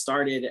of where it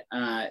started.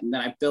 And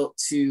then I built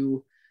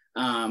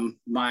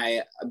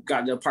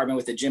got an apartment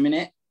with a gym in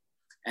it.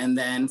 And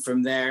then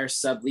from there,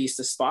 subleased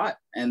a spot,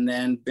 and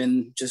then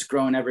been just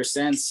growing ever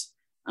since,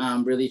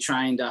 really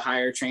trying to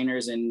hire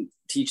trainers and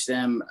teach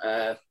them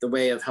the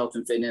way of health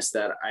and fitness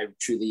that I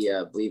truly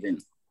believe in.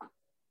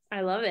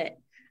 I love it.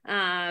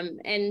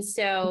 And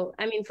so,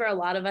 I mean, for a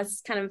lot of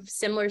us, kind of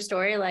similar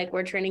story, like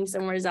we're training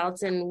somewhere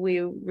else and we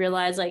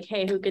realize like,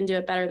 hey, who can do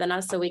it better than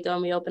us? So we go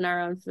and we open our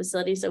own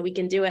facility so we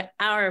can do it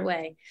our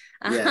way.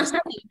 Yes.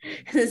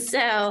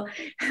 So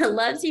I'd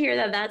love to hear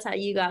that that's how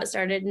you got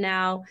started.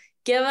 Now,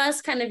 give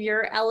us kind of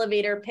your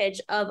elevator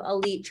pitch of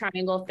Elite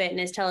Triangle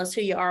Fitness. Tell us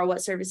who you are,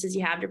 what services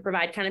you have to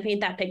provide, kind of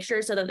paint that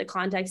picture so that the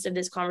context of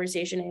this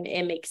conversation,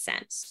 it makes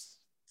sense.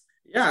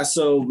 Yeah,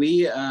 so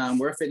we're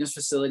a fitness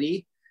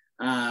facility.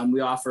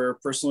 We offer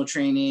personal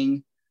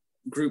training,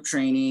 group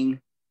training,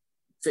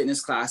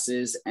 fitness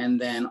classes, and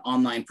then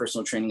online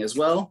personal training as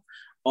well.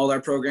 All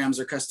our programs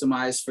are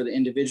customized for the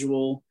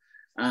individual.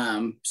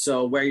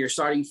 So where you're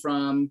starting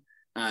from,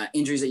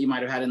 injuries that you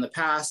might have had in the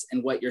past,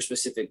 and what your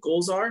specific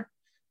goals are.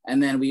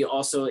 And then we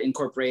also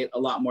incorporate a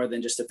lot more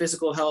than just the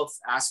physical health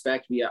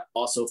aspect. We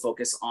also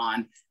focus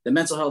on the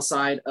mental health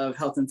side of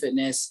health and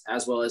fitness,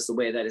 as well as the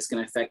way that it's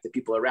going to affect the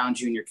people around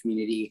you in your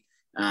community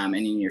and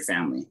in your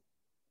family.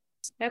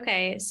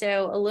 Okay,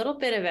 so a little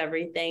bit of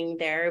everything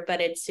there,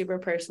 but it's super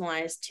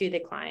personalized to the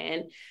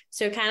client.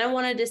 So kind of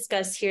want to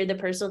discuss here the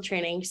personal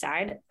training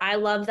side. I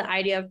love the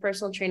idea of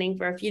personal training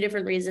for a few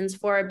different reasons.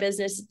 For our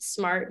business, it's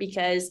smart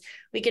because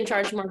we can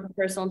charge more for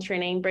personal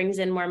training, brings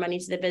in more money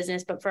to the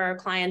business. But for our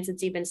clients,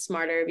 it's even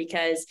smarter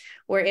because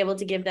we're able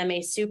to give them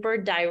a super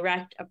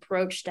direct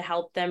approach to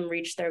help them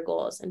reach their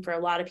goals. And for a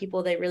lot of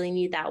people, they really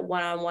need that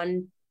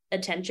one-on-one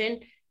attention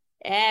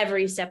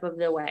every step of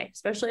the way,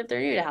 especially if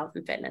they're new to health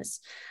and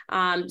fitness.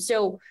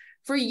 So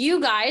for you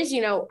guys,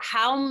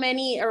 how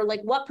many or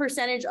like what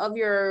percentage of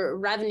your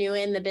revenue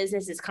in the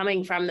business is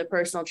coming from the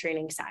personal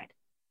training side?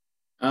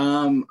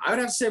 I would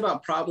have to say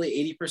about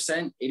probably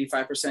 80%,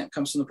 85%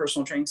 comes from the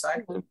personal training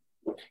side.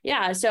 Mm-hmm.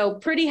 Yeah. So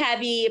pretty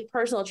heavy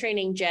personal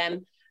training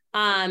gym.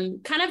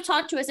 Kind of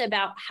talk to us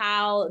about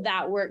how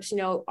that works.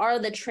 Are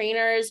the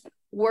trainers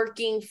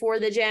working for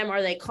the gym?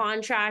 Are they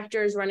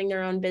contractors running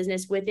their own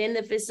business within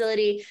the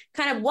facility?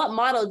 Kind of what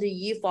model do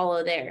you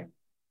follow there?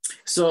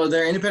 So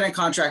they're independent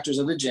contractors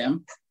of the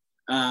gym.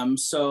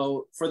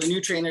 So for the new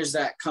trainers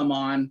that come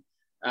on,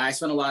 I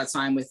spend a lot of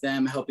time with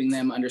them, helping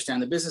them understand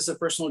the business of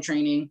personal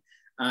training.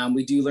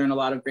 We do learn a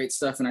lot of great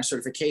stuff in our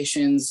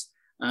certifications.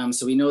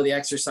 So we know the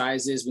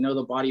exercises, we know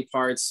the body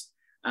parts,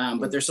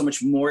 but there's so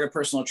much more to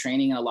personal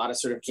training, and a lot of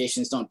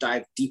certifications don't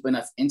dive deep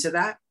enough into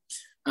that.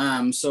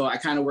 So I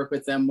kind of work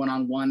with them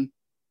one-on-one,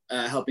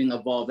 helping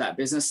evolve that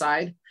business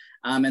side.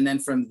 And then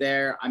from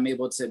there, I'm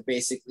able to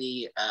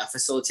basically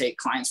facilitate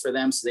clients for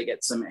them so they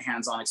get some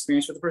hands-on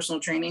experience with the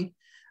personal training.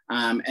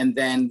 And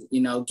then,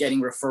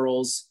 getting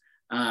referrals,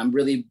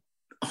 really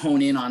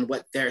hone in on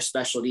what their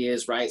specialty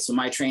is, right? So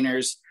my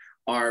trainers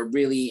are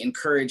really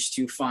encouraged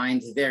to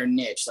find their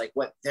niche, like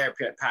what they're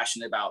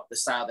passionate about, the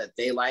style that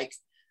they like,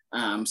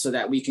 so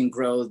that we can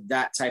grow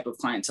that type of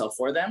clientele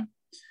for them.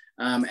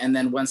 And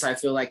then once I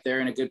feel like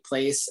they're in a good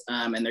place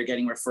and they're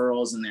getting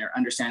referrals and they're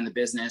understanding the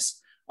business,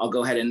 I'll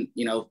go ahead and,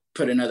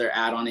 put another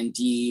ad on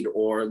Indeed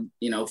or,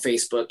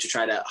 Facebook to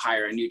try to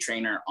hire a new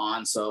trainer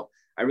on. So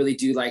I really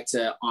do like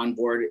to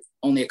onboard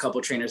only a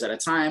couple trainers at a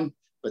time,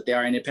 but they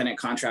are independent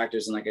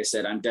contractors. And like I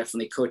said, I'm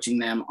definitely coaching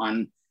them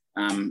on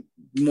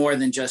more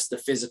than just the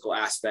physical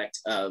aspect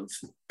of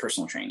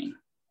personal training.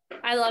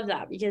 I love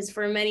that because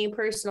for many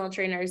personal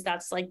trainers,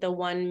 that's like the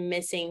one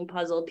missing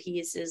puzzle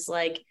piece is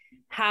like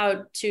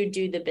how to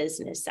do the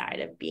business side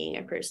of being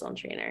a personal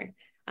trainer.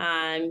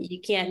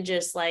 You can't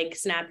just like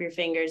snap your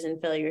fingers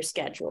and fill your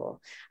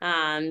schedule.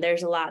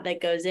 There's a lot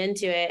that goes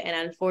into it.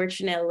 And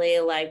unfortunately,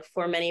 like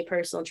for many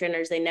personal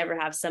trainers, they never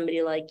have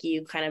somebody like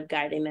you kind of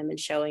guiding them and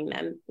showing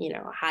them,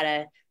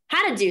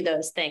 how to do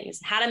those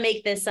things, how to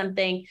make this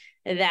something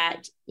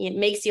that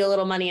makes you a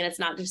little money and it's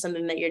not just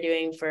something that you're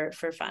doing for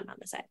fun on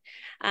the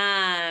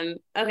side.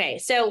 Okay,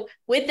 so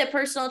with the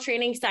personal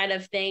training side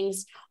of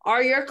things,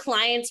 are your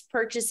clients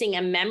purchasing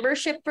a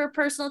membership for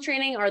personal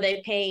training? Are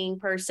they paying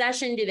per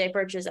session? Do they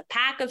purchase a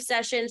pack of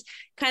sessions?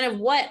 Kind of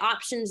what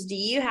options do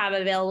you have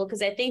available?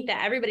 Because I think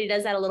that everybody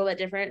does that a little bit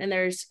different, and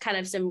there's kind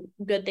of some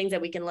good things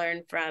that we can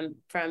learn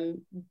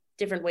from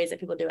different ways that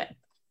people do it.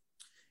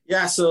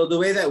 Yeah, so the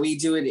way that we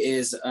do it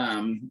is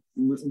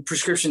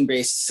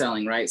prescription-based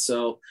selling, right?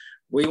 So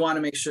we want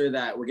to make sure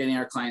that we're getting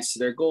our clients to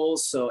their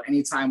goals. So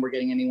anytime we're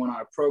getting anyone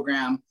on a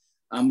program,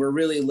 we're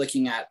really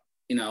looking at,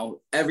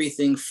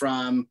 everything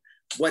from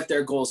what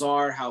their goals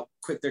are, how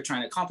quick they're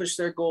trying to accomplish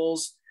their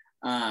goals,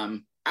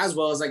 as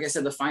well as, like I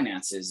said, the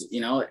finances,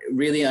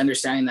 really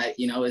understanding that,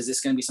 is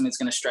this going to be something that's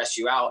going to stress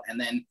you out? And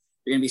then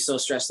you're going to be so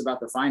stressed about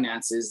the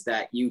finances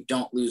that you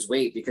don't lose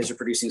weight because you're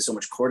producing so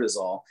much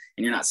cortisol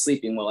and you're not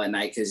sleeping well at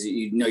night because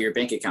your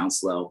bank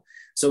account's low.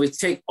 So we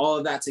take all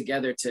of that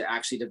together to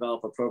actually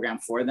develop a program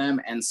for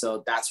them. And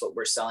so that's what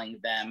we're selling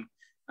them.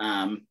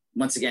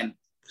 Once again,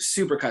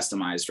 super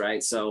customized,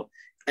 right? So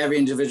every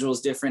individual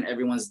is different.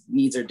 Everyone's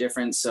needs are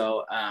different.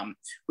 So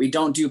we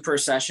don't do per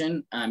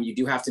session. You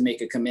do have to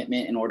make a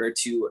commitment in order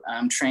to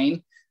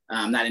train.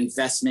 That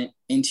investment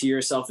into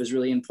yourself is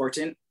really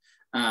important.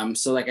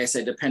 So like I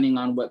said, depending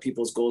on what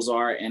people's goals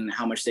are and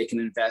how much they can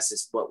invest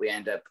is what we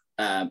end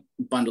up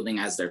bundling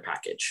as their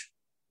package.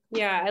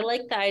 Yeah, I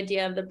like the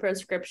idea of the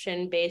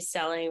prescription-based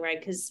selling, right?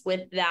 Because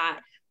with that,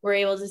 we're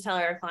able to tell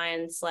our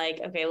clients like,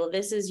 okay, well,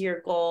 this is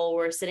your goal.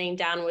 We're sitting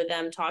down with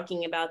them,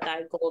 talking about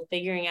that goal,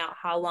 figuring out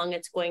how long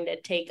it's going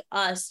to take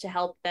us to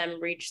help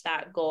them reach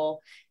that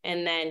goal.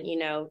 And then,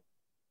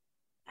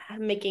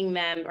 making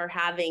them or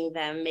having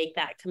them make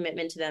that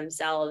commitment to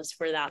themselves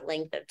for that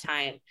length of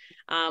time.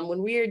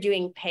 When we are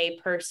doing pay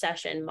per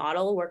session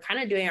model, we're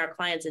kind of doing our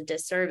clients a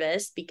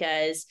disservice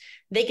because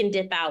they can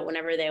dip out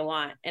whenever they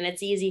want. And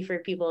it's easy for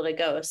people to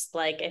ghost.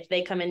 Like if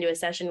they come into a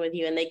session with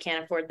you and they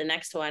can't afford the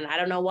next one, I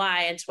don't know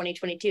why in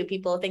 2022,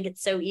 people think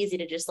it's so easy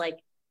to just like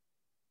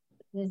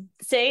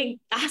say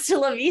hasta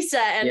la vista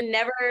and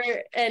never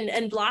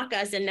and block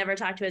us and never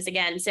talk to us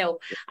again. So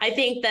I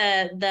think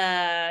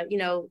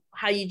the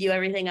how you do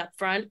everything up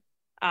front,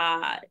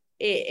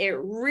 it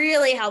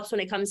really helps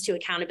when it comes to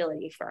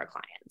accountability for our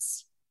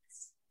clients.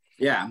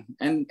 Yeah,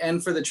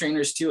 and for the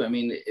trainers too. I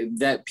mean,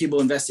 that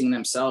people investing in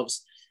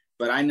themselves.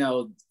 But I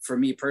know for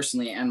me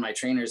personally and my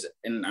trainers,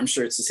 and I'm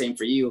sure it's the same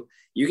for you,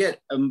 you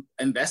get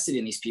invested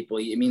in these people.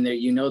 I mean,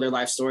 their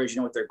life stories,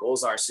 what their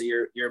goals are. So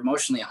you're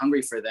emotionally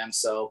hungry for them.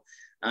 So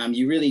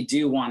you really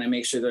do want to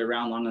make sure they're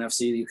around long enough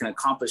so you can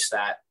accomplish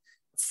that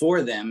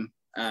for them.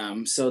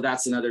 So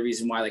that's another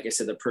reason why, like I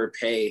said, the per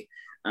pay,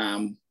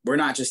 we're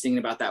not just thinking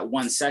about that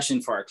one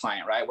session for our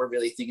client, right? We're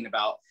really thinking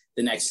about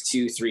the next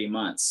 2-3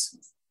 months.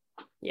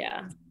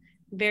 Yeah.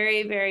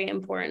 Very, very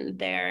important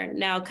there.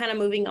 Now, kind of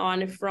moving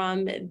on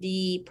from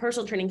the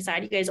personal training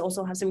side, you guys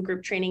also have some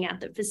group training at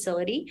the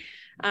facility.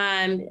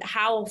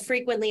 How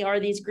frequently are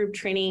these group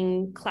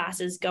training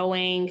classes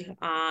going?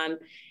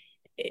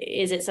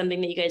 Is it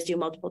something that you guys do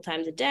multiple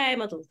times a day,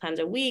 multiple times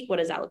a week? What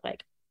does that look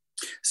like?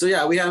 So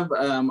yeah, we have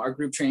our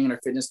group training and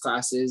our fitness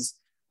classes.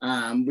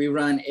 We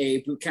run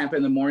a boot camp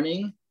in the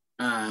morning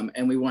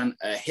and we run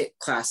a HIIT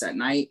class at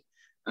night.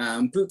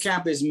 Boot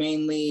camp is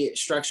mainly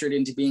structured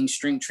into being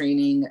strength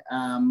training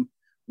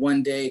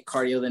one day,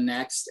 cardio the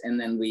next, and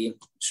then we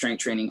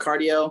strength training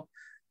cardio.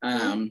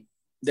 The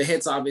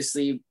HIIT's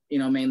obviously,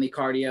 mainly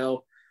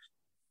cardio.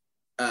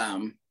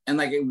 And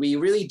like we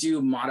really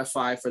do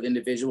modify for the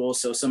individual.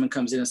 So someone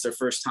comes in, it's their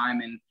first time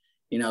and,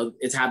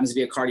 it happens to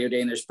be a cardio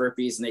day and there's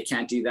burpees and they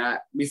can't do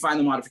that. We find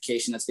the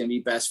modification that's going to be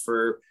best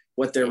for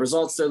what their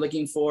results they're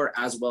looking for,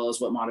 as well as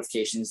what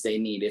modifications they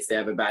need. If they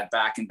have a bad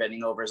back and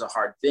bending over is a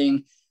hard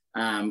thing,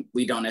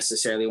 we don't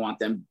necessarily want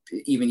them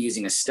even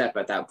using a step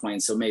at that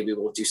point. So maybe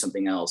we'll do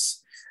something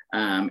else.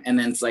 And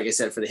then, like I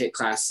said, for the HIIT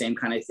class, same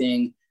kind of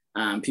thing.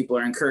 People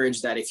are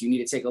encouraged that if you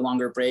need to take a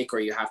longer break or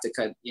you have to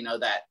cut,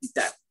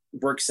 that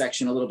work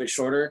section a little bit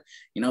shorter,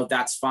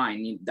 that's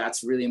fine.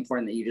 That's really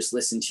important that you just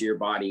listen to your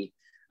body.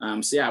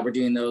 So yeah, we're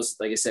doing those,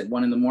 like I said,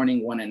 one in the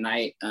morning, one at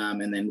night,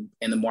 and then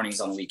in the mornings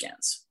on the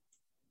weekends.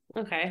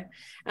 Okay.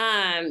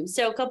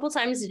 So a couple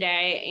times a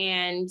day.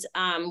 And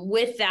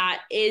with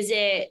that, is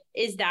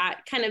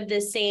that kind of the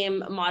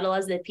same model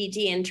as the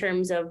PT in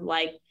terms of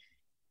like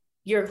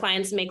your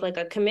clients make like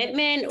a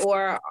commitment,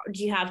 or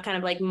do you have kind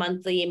of like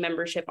monthly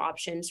membership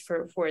options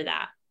for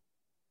that?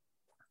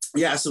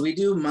 Yeah, so we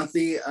do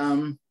monthly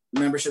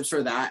memberships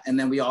for that. And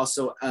then we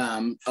also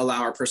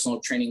allow our personal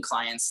training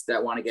clients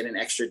that want to get in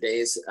extra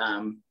days,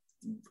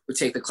 we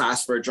take the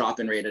class for a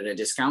drop-in rate at a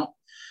discount.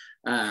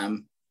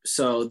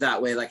 So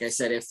that way, like I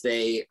said, if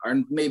they are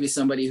maybe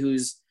somebody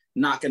who's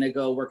not going to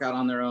go work out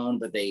on their own,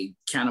 but they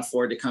can't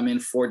afford to come in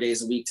 4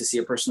 days a week to see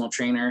a personal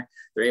trainer,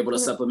 they're able to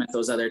supplement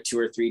those other 2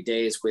 or 3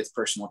 days with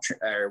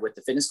with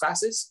the fitness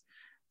classes.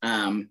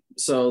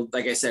 So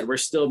like I said, we're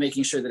still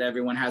making sure that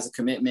everyone has a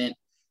commitment,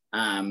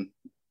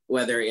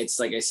 whether it's,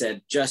 like I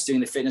said, just doing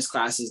the fitness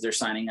classes, they're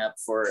signing up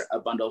for a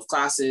bundle of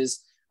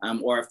classes,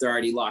 or if they're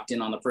already locked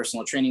in on the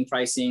personal training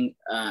pricing,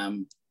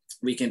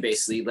 we can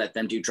basically let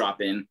them do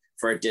drop-in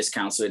for a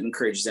discount. So it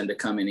encourages them to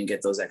come in and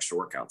get those extra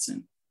workouts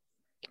in.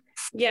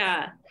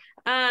 Yeah.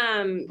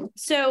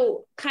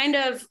 So kind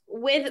of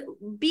with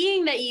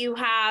being that you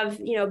have,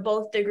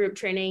 both the group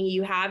training,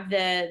 you have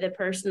the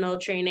personal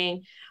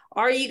training,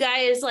 are you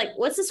guys like,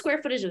 what's the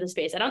square footage of the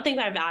space? I don't think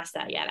I've asked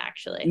that yet,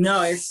 actually.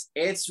 No,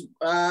 it's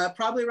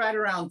probably right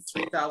around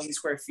 3,000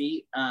 square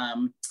feet.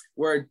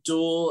 We're a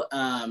dual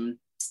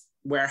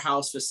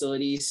warehouse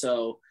facility.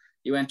 So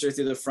you enter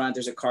through the front,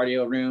 there's a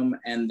cardio room,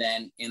 and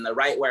then in the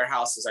right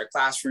warehouse is our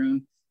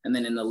classroom. And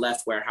then in the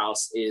left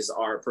warehouse is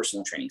our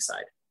personal training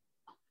side.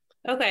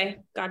 Okay,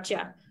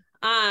 gotcha.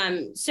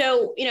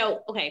 So,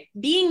 okay,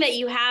 being that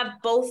you have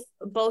both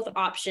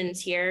options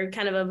here,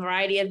 kind of a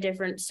variety of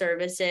different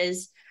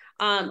services,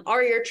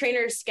 are your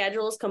trainers'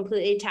 schedules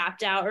completely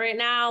tapped out right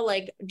now?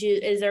 Like,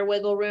 is there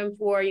wiggle room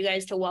for you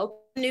guys to welcome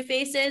new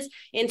faces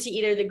into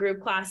either the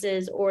group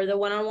classes or the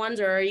one-on-ones,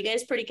 or are you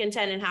guys pretty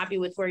content and happy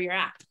with where you're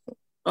at?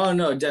 Oh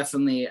no,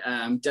 definitely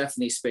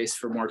space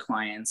for more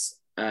clients,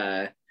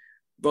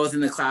 both in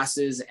the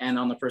classes and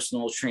on the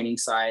personal training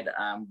side.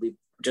 We've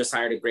just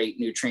hired a great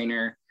new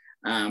trainer,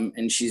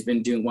 and she's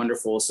been doing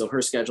wonderful. So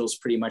her schedule's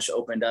pretty much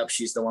opened up.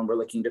 She's the one we're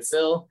looking to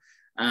fill.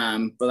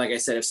 But like I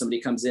said, if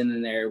somebody comes in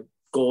and their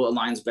goal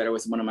aligns better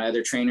with one of my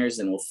other trainers,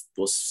 then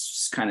we'll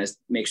kind of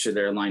make sure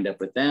they're lined up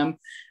with them.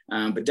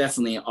 But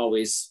definitely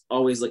always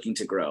looking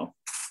to grow.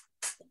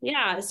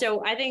 Yeah.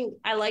 So I think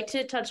I like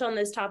to touch on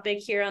this topic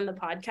here on the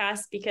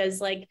podcast because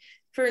like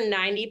for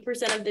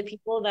 90% of the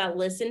people that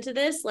listen to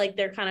this, like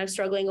they're kind of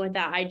struggling with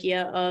that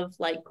idea of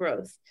like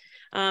growth,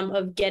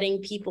 of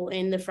getting people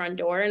in the front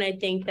door. And I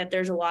think that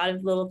there's a lot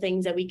of little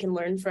things that we can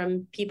learn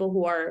from people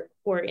who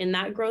are in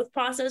that growth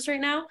process right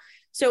now.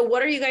 So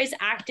what are you guys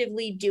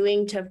actively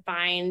doing to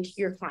find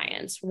your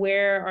clients?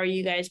 Where are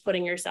you guys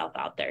putting yourself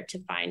out there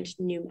to find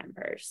new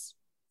members?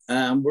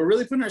 We're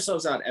really putting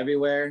ourselves out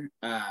everywhere.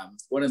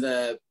 One of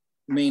the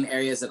main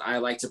areas that I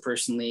like to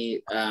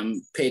personally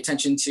pay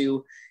attention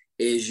to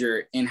is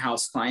your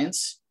in-house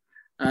clients.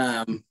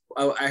 I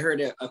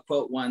heard a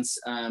quote once,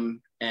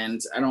 and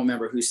I don't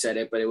remember who said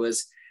it, but it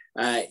was,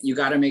 you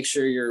got to make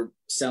sure you're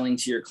selling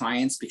to your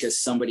clients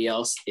because somebody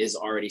else is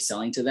already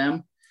selling to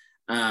them.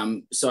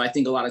 So I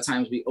think a lot of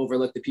times we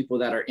overlook the people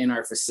that are in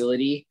our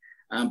facility,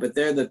 but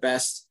they're the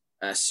best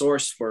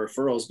source for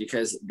referrals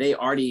because they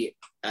already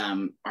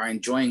are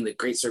enjoying the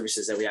great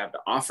services that we have to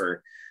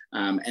offer.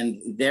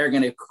 And they're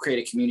going to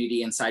create a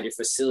community inside your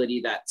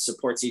facility that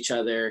supports each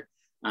other,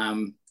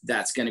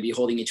 that's going to be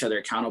holding each other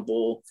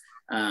accountable,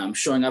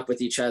 showing up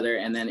with each other.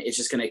 And then it's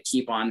just going to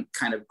keep on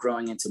kind of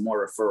growing into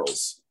more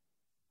referrals.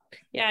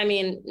 Yeah, I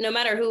mean, no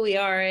matter who we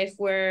are, if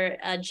we're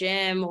a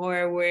gym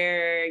or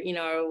we're,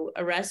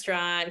 a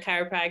restaurant,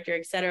 chiropractor,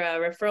 et cetera,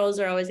 referrals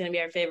are always going to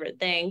be our favorite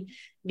thing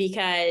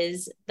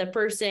because the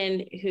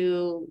person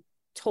who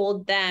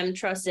told them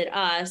trusted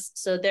us.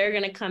 So they're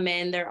going to come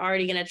in, they're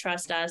already going to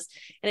trust us.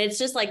 And it's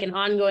just like an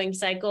ongoing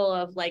cycle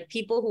of like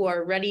people who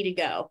are ready to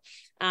go.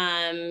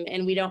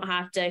 And we don't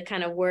have to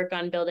kind of work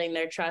on building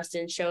their trust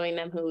and showing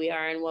them who we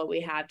are and what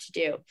we have to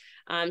do.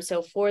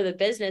 So for the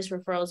business,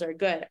 referrals are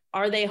good.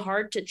 Are they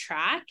hard to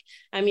track?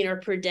 Or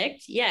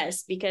predict?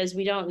 Yes, because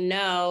we don't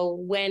know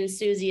when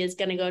Susie is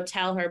going to go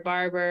tell her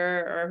barber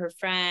or her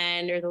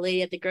friend or the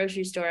lady at the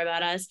grocery store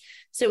about us.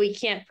 So we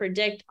can't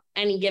predict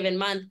any given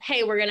month,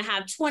 hey, we're going to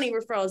have 20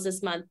 referrals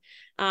this month,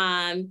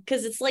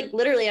 because it's like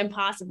literally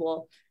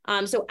impossible.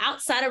 So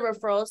outside of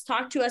referrals,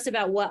 talk to us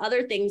about what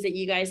other things that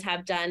you guys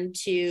have done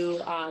to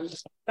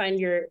find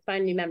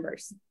new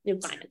members, new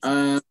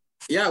clients.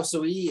 Yeah,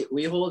 so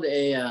we hold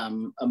a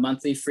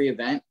monthly free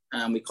event.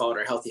 We call it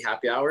our Healthy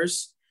Happy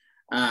Hours.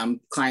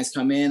 Clients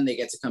come in, they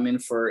get to come in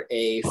for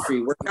a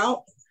free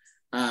workout,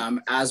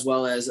 as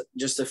well as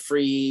just a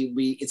free,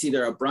 it's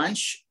either a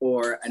brunch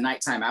or a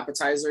nighttime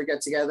appetizer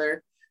get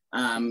together.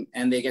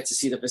 And they get to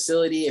see the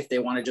facility. If they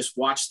want to just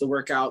watch the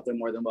workout, they're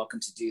more than welcome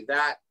to do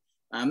that.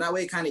 That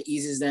way it kind of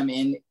eases them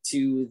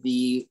into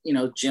the,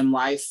 gym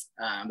life.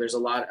 There's a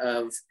lot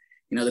of,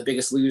 The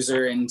Biggest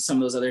Loser and some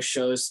of those other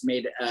shows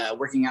made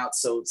working out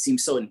so it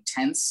seems so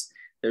intense.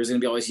 There's going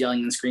to be always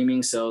yelling and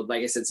screaming. So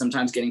like I said,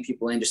 sometimes getting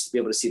people in just to be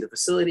able to see the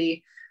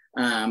facility,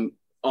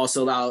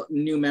 also allow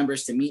new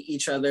members to meet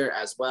each other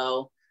as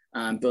well,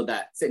 build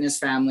that fitness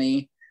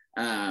family.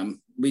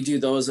 We do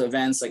those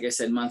events, like I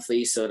said,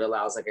 monthly. So it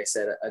allows, like I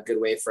said, a good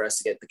way for us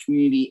to get the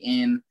community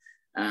in.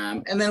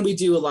 And then we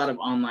do a lot of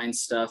online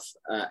stuff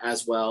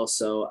as well.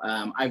 So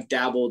I've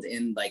dabbled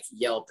in like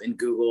Yelp and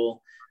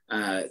Google.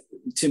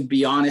 To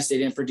be honest, they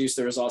didn't produce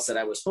the results that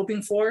I was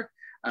hoping for.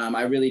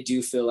 I really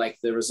do feel like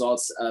the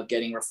results of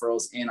getting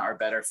referrals in are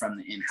better from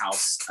the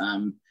in-house,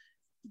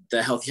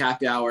 the Healthy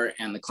Happy Hour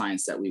and the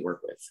clients that we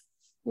work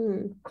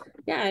with.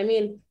 Yeah,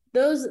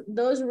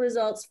 those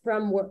results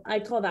from, I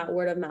call that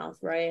word of mouth,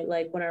 right?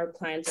 Like when our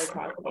clients are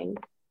talking,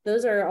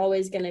 those are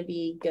always going to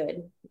be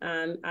good.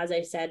 As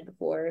I said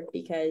before,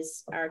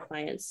 because our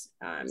clients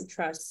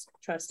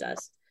trust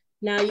us.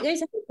 Now, you guys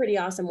have a pretty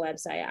awesome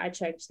website. I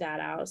checked that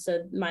out.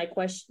 So my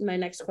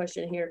next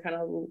question here kind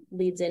of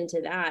leads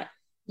into that.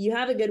 You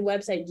have a good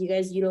website. Do you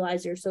guys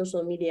utilize your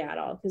social media at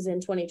all? Because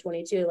in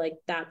 2022, like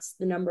that's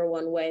the number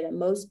one way that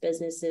most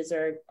businesses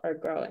are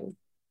growing.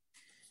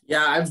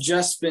 Yeah, I've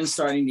just been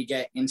starting to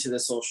get into the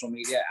social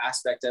media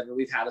aspect of it.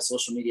 We've had a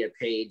social media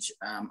page.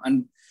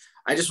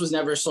 I just was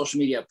never a social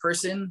media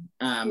person.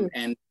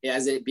 And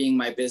as it being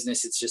my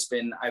business,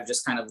 I've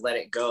just kind of let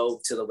it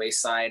go to the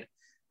wayside,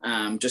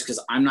 just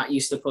because I'm not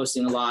used to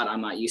posting a lot.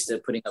 I'm not used to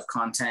putting up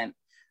content.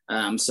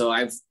 So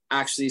I've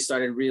actually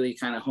started really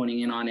kind of honing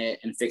in on it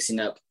and fixing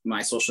up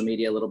my social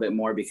media a little bit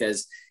more,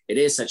 because it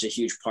is such a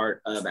huge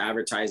part of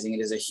advertising.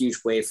 It is a huge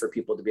way for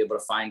people to be able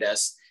to find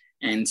us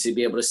and to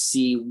be able to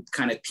see,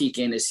 kind of peek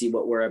in to see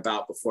what we're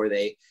about before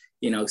they,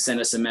 send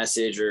us a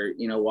message or,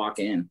 walk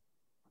in.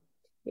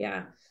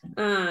 Yeah.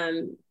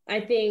 I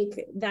think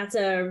that's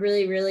a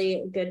really,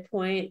 really good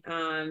point.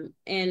 And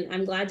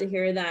I'm glad to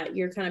hear that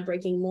you're kind of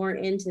breaking more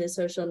into the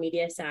social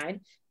media side.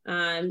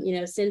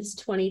 Since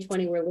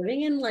 2020, we're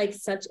living in like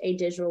such a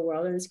digital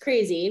world, and it's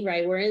crazy,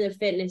 right? We're in the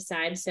fitness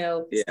side.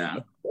 So yeah,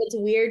 it's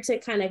weird to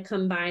kind of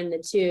combine the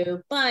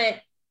two, but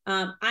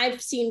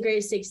I've seen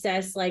great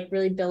success, like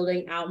really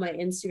building out my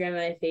Instagram and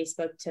my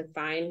Facebook to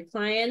find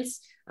clients,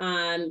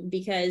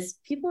 because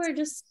people are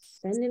just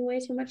spending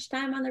way too much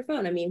time on their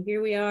phone. I mean,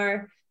 here we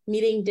are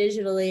meeting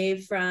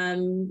digitally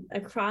from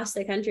across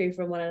the country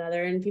from one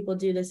another, and people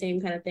do the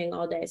same kind of thing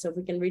all day. So if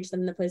we can reach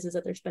them in the places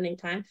that they're spending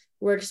time,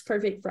 works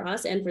perfect for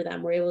us and for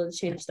them. We're able to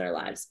change their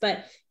lives.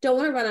 But don't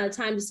want to run out of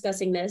time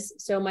discussing this.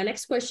 So my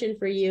next question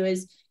for you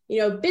is,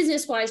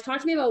 business wise, talk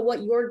to me about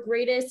what your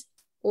greatest,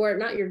 or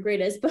not your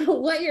greatest, but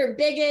what your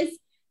biggest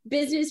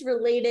business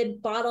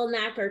related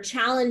bottleneck or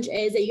challenge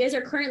is that you guys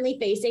are currently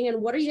facing, and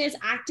what are you guys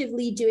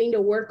actively doing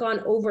to work on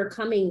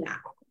overcoming that?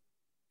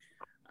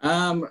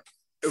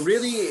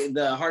 Really,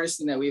 the hardest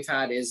thing that we've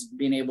had is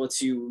being able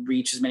to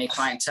reach as many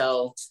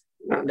clientele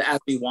as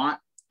we want.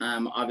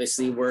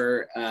 Obviously,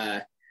 we're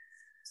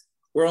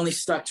only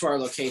stuck to our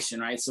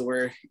location, right? So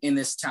we're in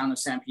this town of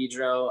San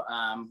Pedro.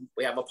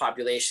 We have a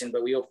population,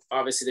 but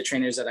obviously the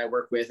trainers that I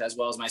work with, as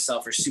well as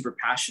myself, are super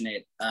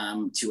passionate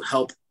to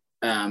help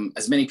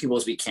as many people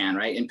as we can,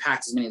 right?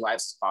 Impact as many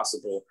lives as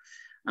possible.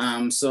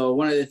 So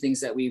one of the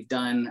things that we've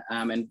done,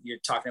 and you're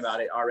talking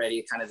about it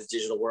already, kind of the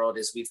digital world,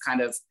 is we've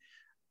kind of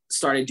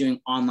started doing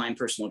online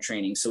personal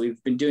training. So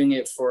we've been doing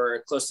it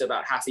for close to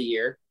about half a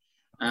year.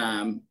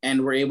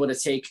 And we're able to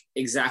take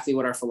exactly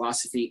what our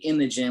philosophy in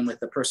the gym with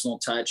the personal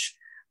touch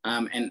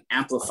and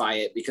amplify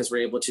it, because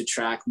we're able to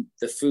track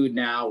the food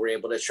now, we're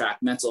able to track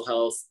mental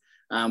health,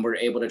 we're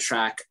able to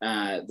track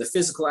the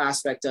physical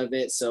aspect of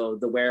it. So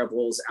the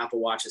wearables, Apple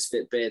Watches,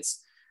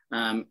 Fitbits,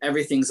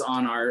 everything's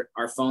on our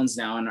phones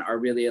now, and are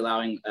really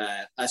allowing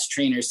us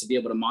trainers to be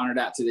able to monitor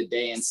that through the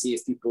day and see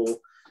if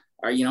people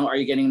are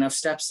you getting enough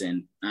steps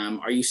in?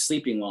 Are you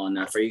sleeping well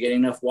enough? Are you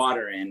getting enough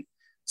water in?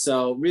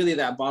 So really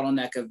that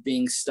bottleneck of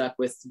being stuck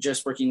with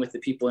just working with the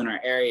people in our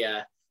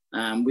area,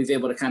 we've been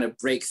able to kind of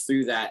break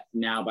through that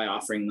now by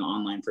offering the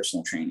online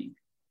personal training.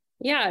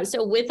 Yeah.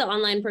 So with the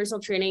online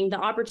personal training, the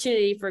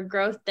opportunity for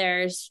growth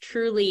there is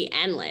truly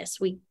endless.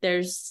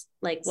 There's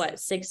like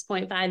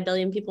 6.5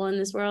 billion people in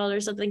this world or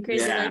something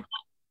crazy like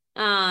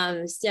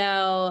that.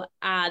 So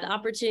the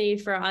opportunity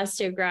for us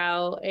to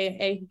grow,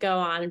 it go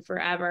on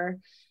forever.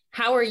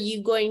 How are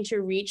you going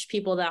to reach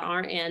people that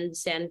aren't in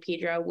San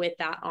Pedro with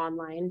that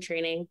online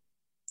training?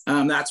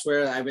 That's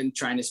where I've been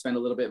trying to spend a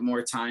little bit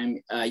more time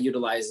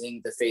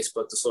utilizing the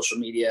Facebook, the social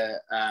media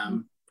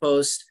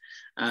post,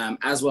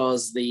 as well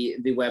as the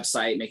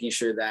website, making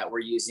sure that we're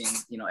using,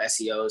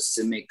 SEOs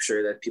to make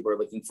sure that people are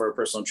looking for a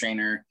personal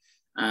trainer,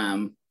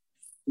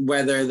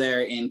 whether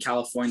they're in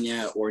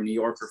California or New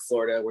York or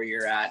Florida, where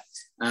you're at,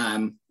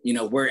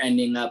 we're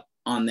ending up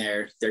on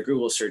their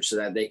Google search so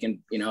that they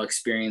can,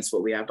 experience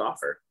what we have to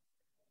offer.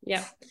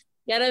 Yeah.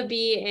 Gotta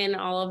be in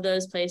all of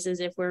those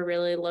places if we're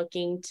really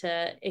looking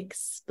to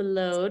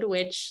explode,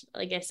 which,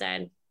 like I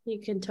said,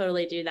 you can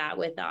totally do that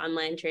with the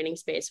online training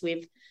space.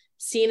 We've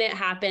seen it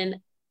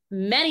happen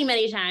many,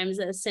 many times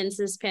since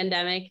this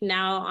pandemic.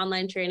 Now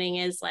online training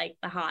is like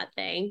the hot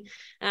thing.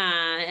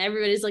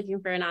 Everybody's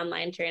looking for an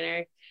online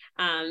trainer.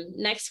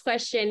 Next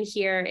question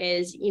here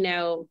is,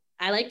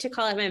 I like to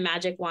call it my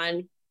magic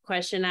wand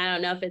question. I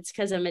don't know if it's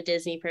because I'm a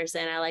Disney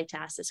person. I like to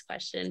ask this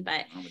question,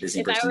 but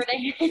if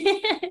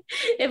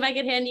I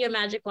could hand you a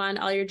magic wand,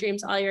 all your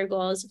dreams, all your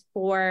goals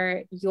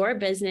for your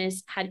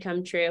business had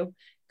come true,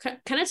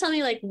 kind of tell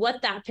me like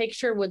what that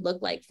picture would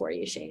look like for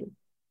you, Shain.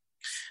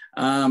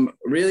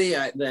 Really,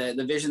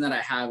 the vision that I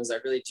have is I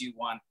really do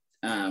want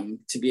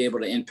to be able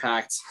to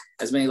impact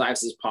as many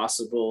lives as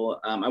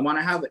possible. I want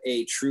to have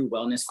a true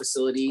wellness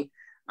facility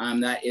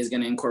that is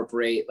going to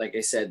incorporate, like I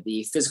said,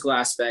 the physical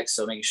aspects.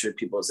 So making sure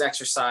people's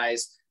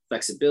exercise,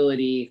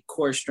 flexibility,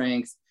 core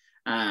strength,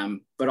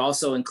 but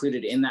also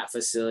included in that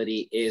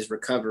facility is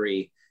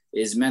recovery,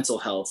 is mental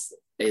health,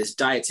 is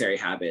dietary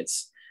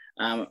habits,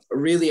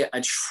 really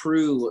a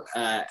true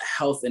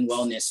health and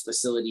wellness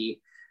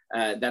facility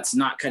that's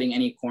not cutting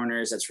any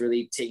corners, that's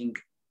really taking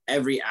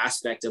every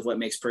aspect of what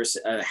makes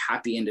a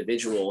happy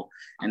individual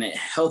and a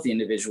healthy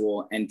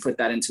individual and put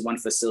that into one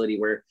facility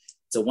where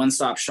it's a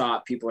one-stop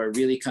shop. People are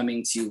really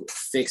coming to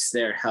fix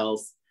their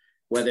health,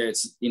 whether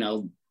it's,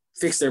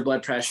 fix their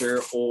blood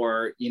pressure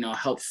or,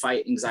 help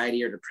fight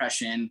anxiety or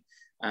depression,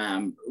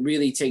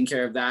 really taking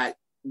care of that,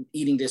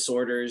 eating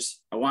disorders.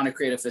 I want to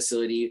create a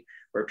facility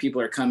where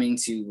people are coming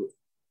to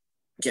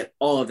get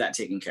all of that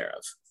taken care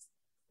of.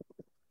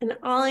 An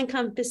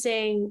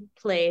all-encompassing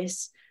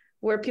place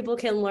where people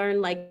can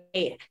learn like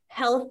a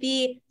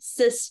healthy,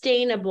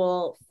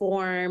 sustainable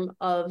form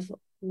of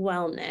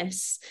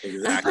wellness.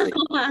 Exactly.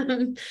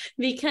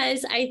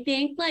 Because I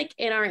think like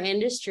in our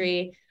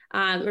industry,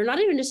 or not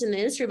even just in the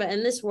industry, but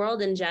in this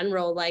world in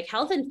general, like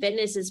health and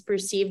fitness is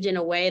perceived in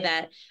a way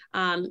that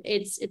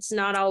it's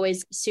not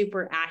always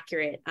super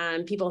accurate.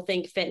 People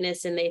think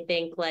fitness and they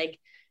think like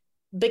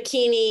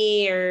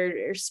bikini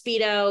or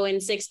Speedo and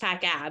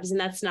 6-pack abs, and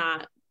that's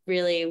not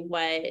really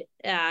what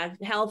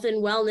health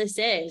and wellness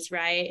is,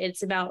 right?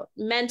 It's about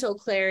mental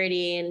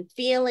clarity and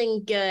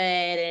feeling good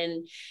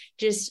and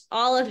just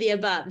all of the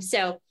above.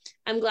 So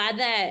I'm glad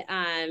that,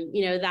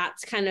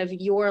 that's kind of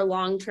your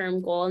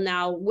long-term goal.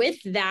 Now with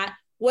that,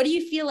 what do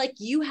you feel like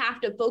you have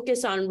to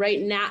focus on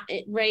right now,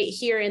 right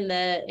here in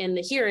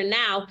the here and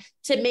now,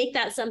 to make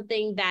that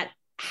something that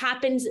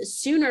happens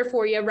sooner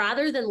for you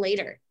rather than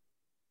later?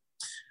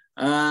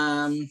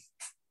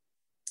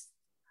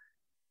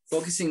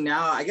 Focusing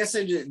now, I guess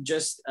I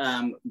just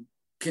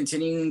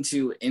continuing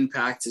to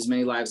impact as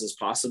many lives as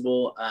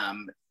possible,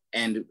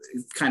 and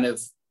kind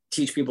of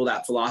teach people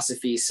that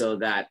philosophy so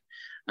that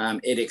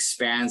it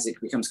expands,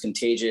 it becomes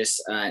contagious,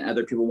 and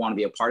other people want to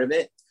be a part of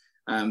it.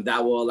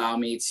 That will allow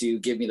me to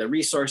give me the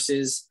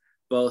resources,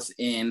 both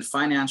in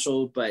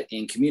financial, but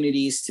in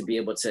communities, to be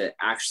able to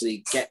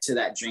actually get to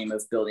that dream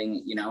of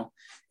building,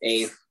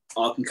 a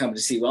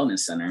all-encompassing wellness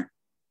center.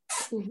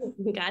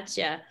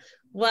 Gotcha.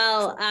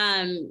 Well,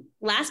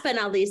 last but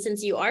not least,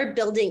 since you are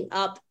building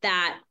up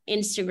that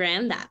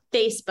Instagram, that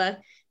Facebook,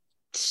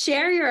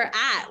 share your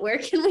 @. Where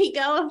can we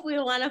go if we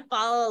want to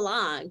follow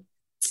along?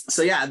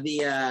 So yeah,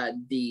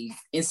 the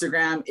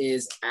Instagram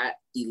is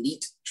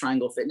 @Elite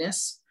Triangle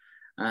Fitness.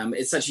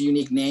 It's such a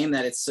unique name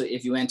that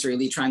if you enter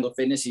Elite Triangle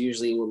Fitness, it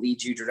usually will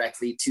lead you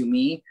directly to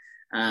me,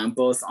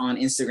 both on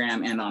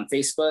Instagram and on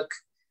Facebook.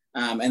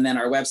 And then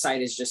our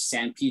website is just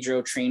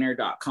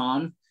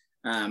sanpedrotrainer.com.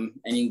 And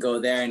you can go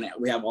there, and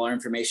we have all our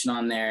information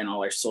on there and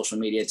all our social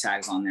media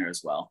tags on there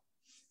as well.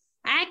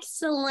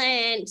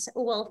 Excellent.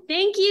 Well,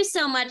 thank you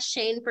so much,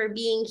 Shain, for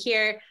being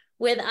here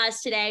with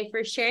us today,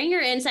 for sharing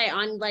your insight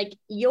on like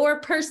your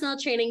personal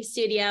training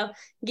studio,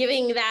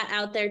 giving that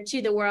out there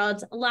to the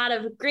world. A lot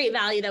of great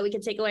value that we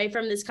can take away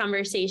from this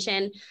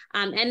conversation.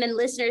 And then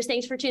listeners,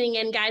 thanks for tuning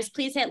in, guys.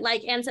 Please hit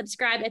like and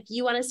subscribe if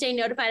you want to stay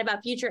notified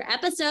about future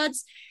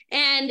episodes.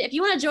 And if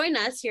you want to join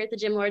us here at the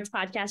Gym Lords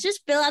podcast,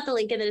 just fill out the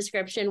link in the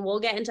description. We'll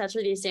get in touch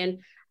with you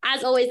soon.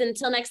 As always,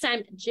 until next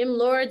time, Gym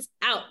Lords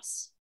out.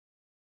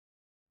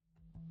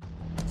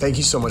 Thank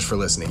you so much for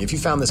listening. If you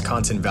found this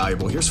content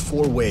valuable, here's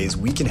 4 ways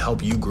we can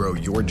help you grow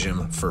your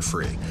gym for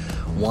free.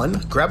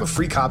 1, grab a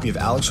free copy of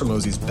Alex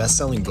Hormozi's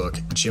best-selling book,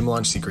 Gym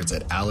Launch Secrets,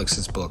 at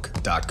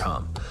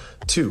alexsbook.com.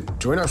 2,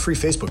 join our free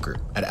Facebook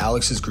group at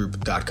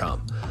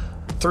alexsgroup.com.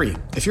 3,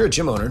 if you're a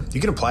gym owner,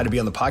 you can apply to be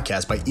on the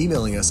podcast by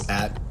emailing us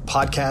at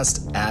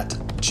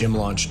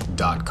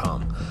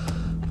podcast@gymlaunch.com.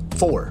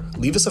 4,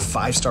 leave us a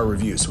 5-star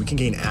review so we can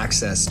gain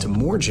access to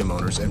more gym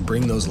owners and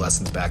bring those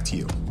lessons back to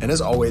you. And as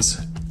always,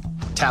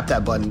 tap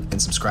that button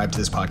and subscribe to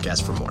this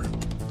podcast for more.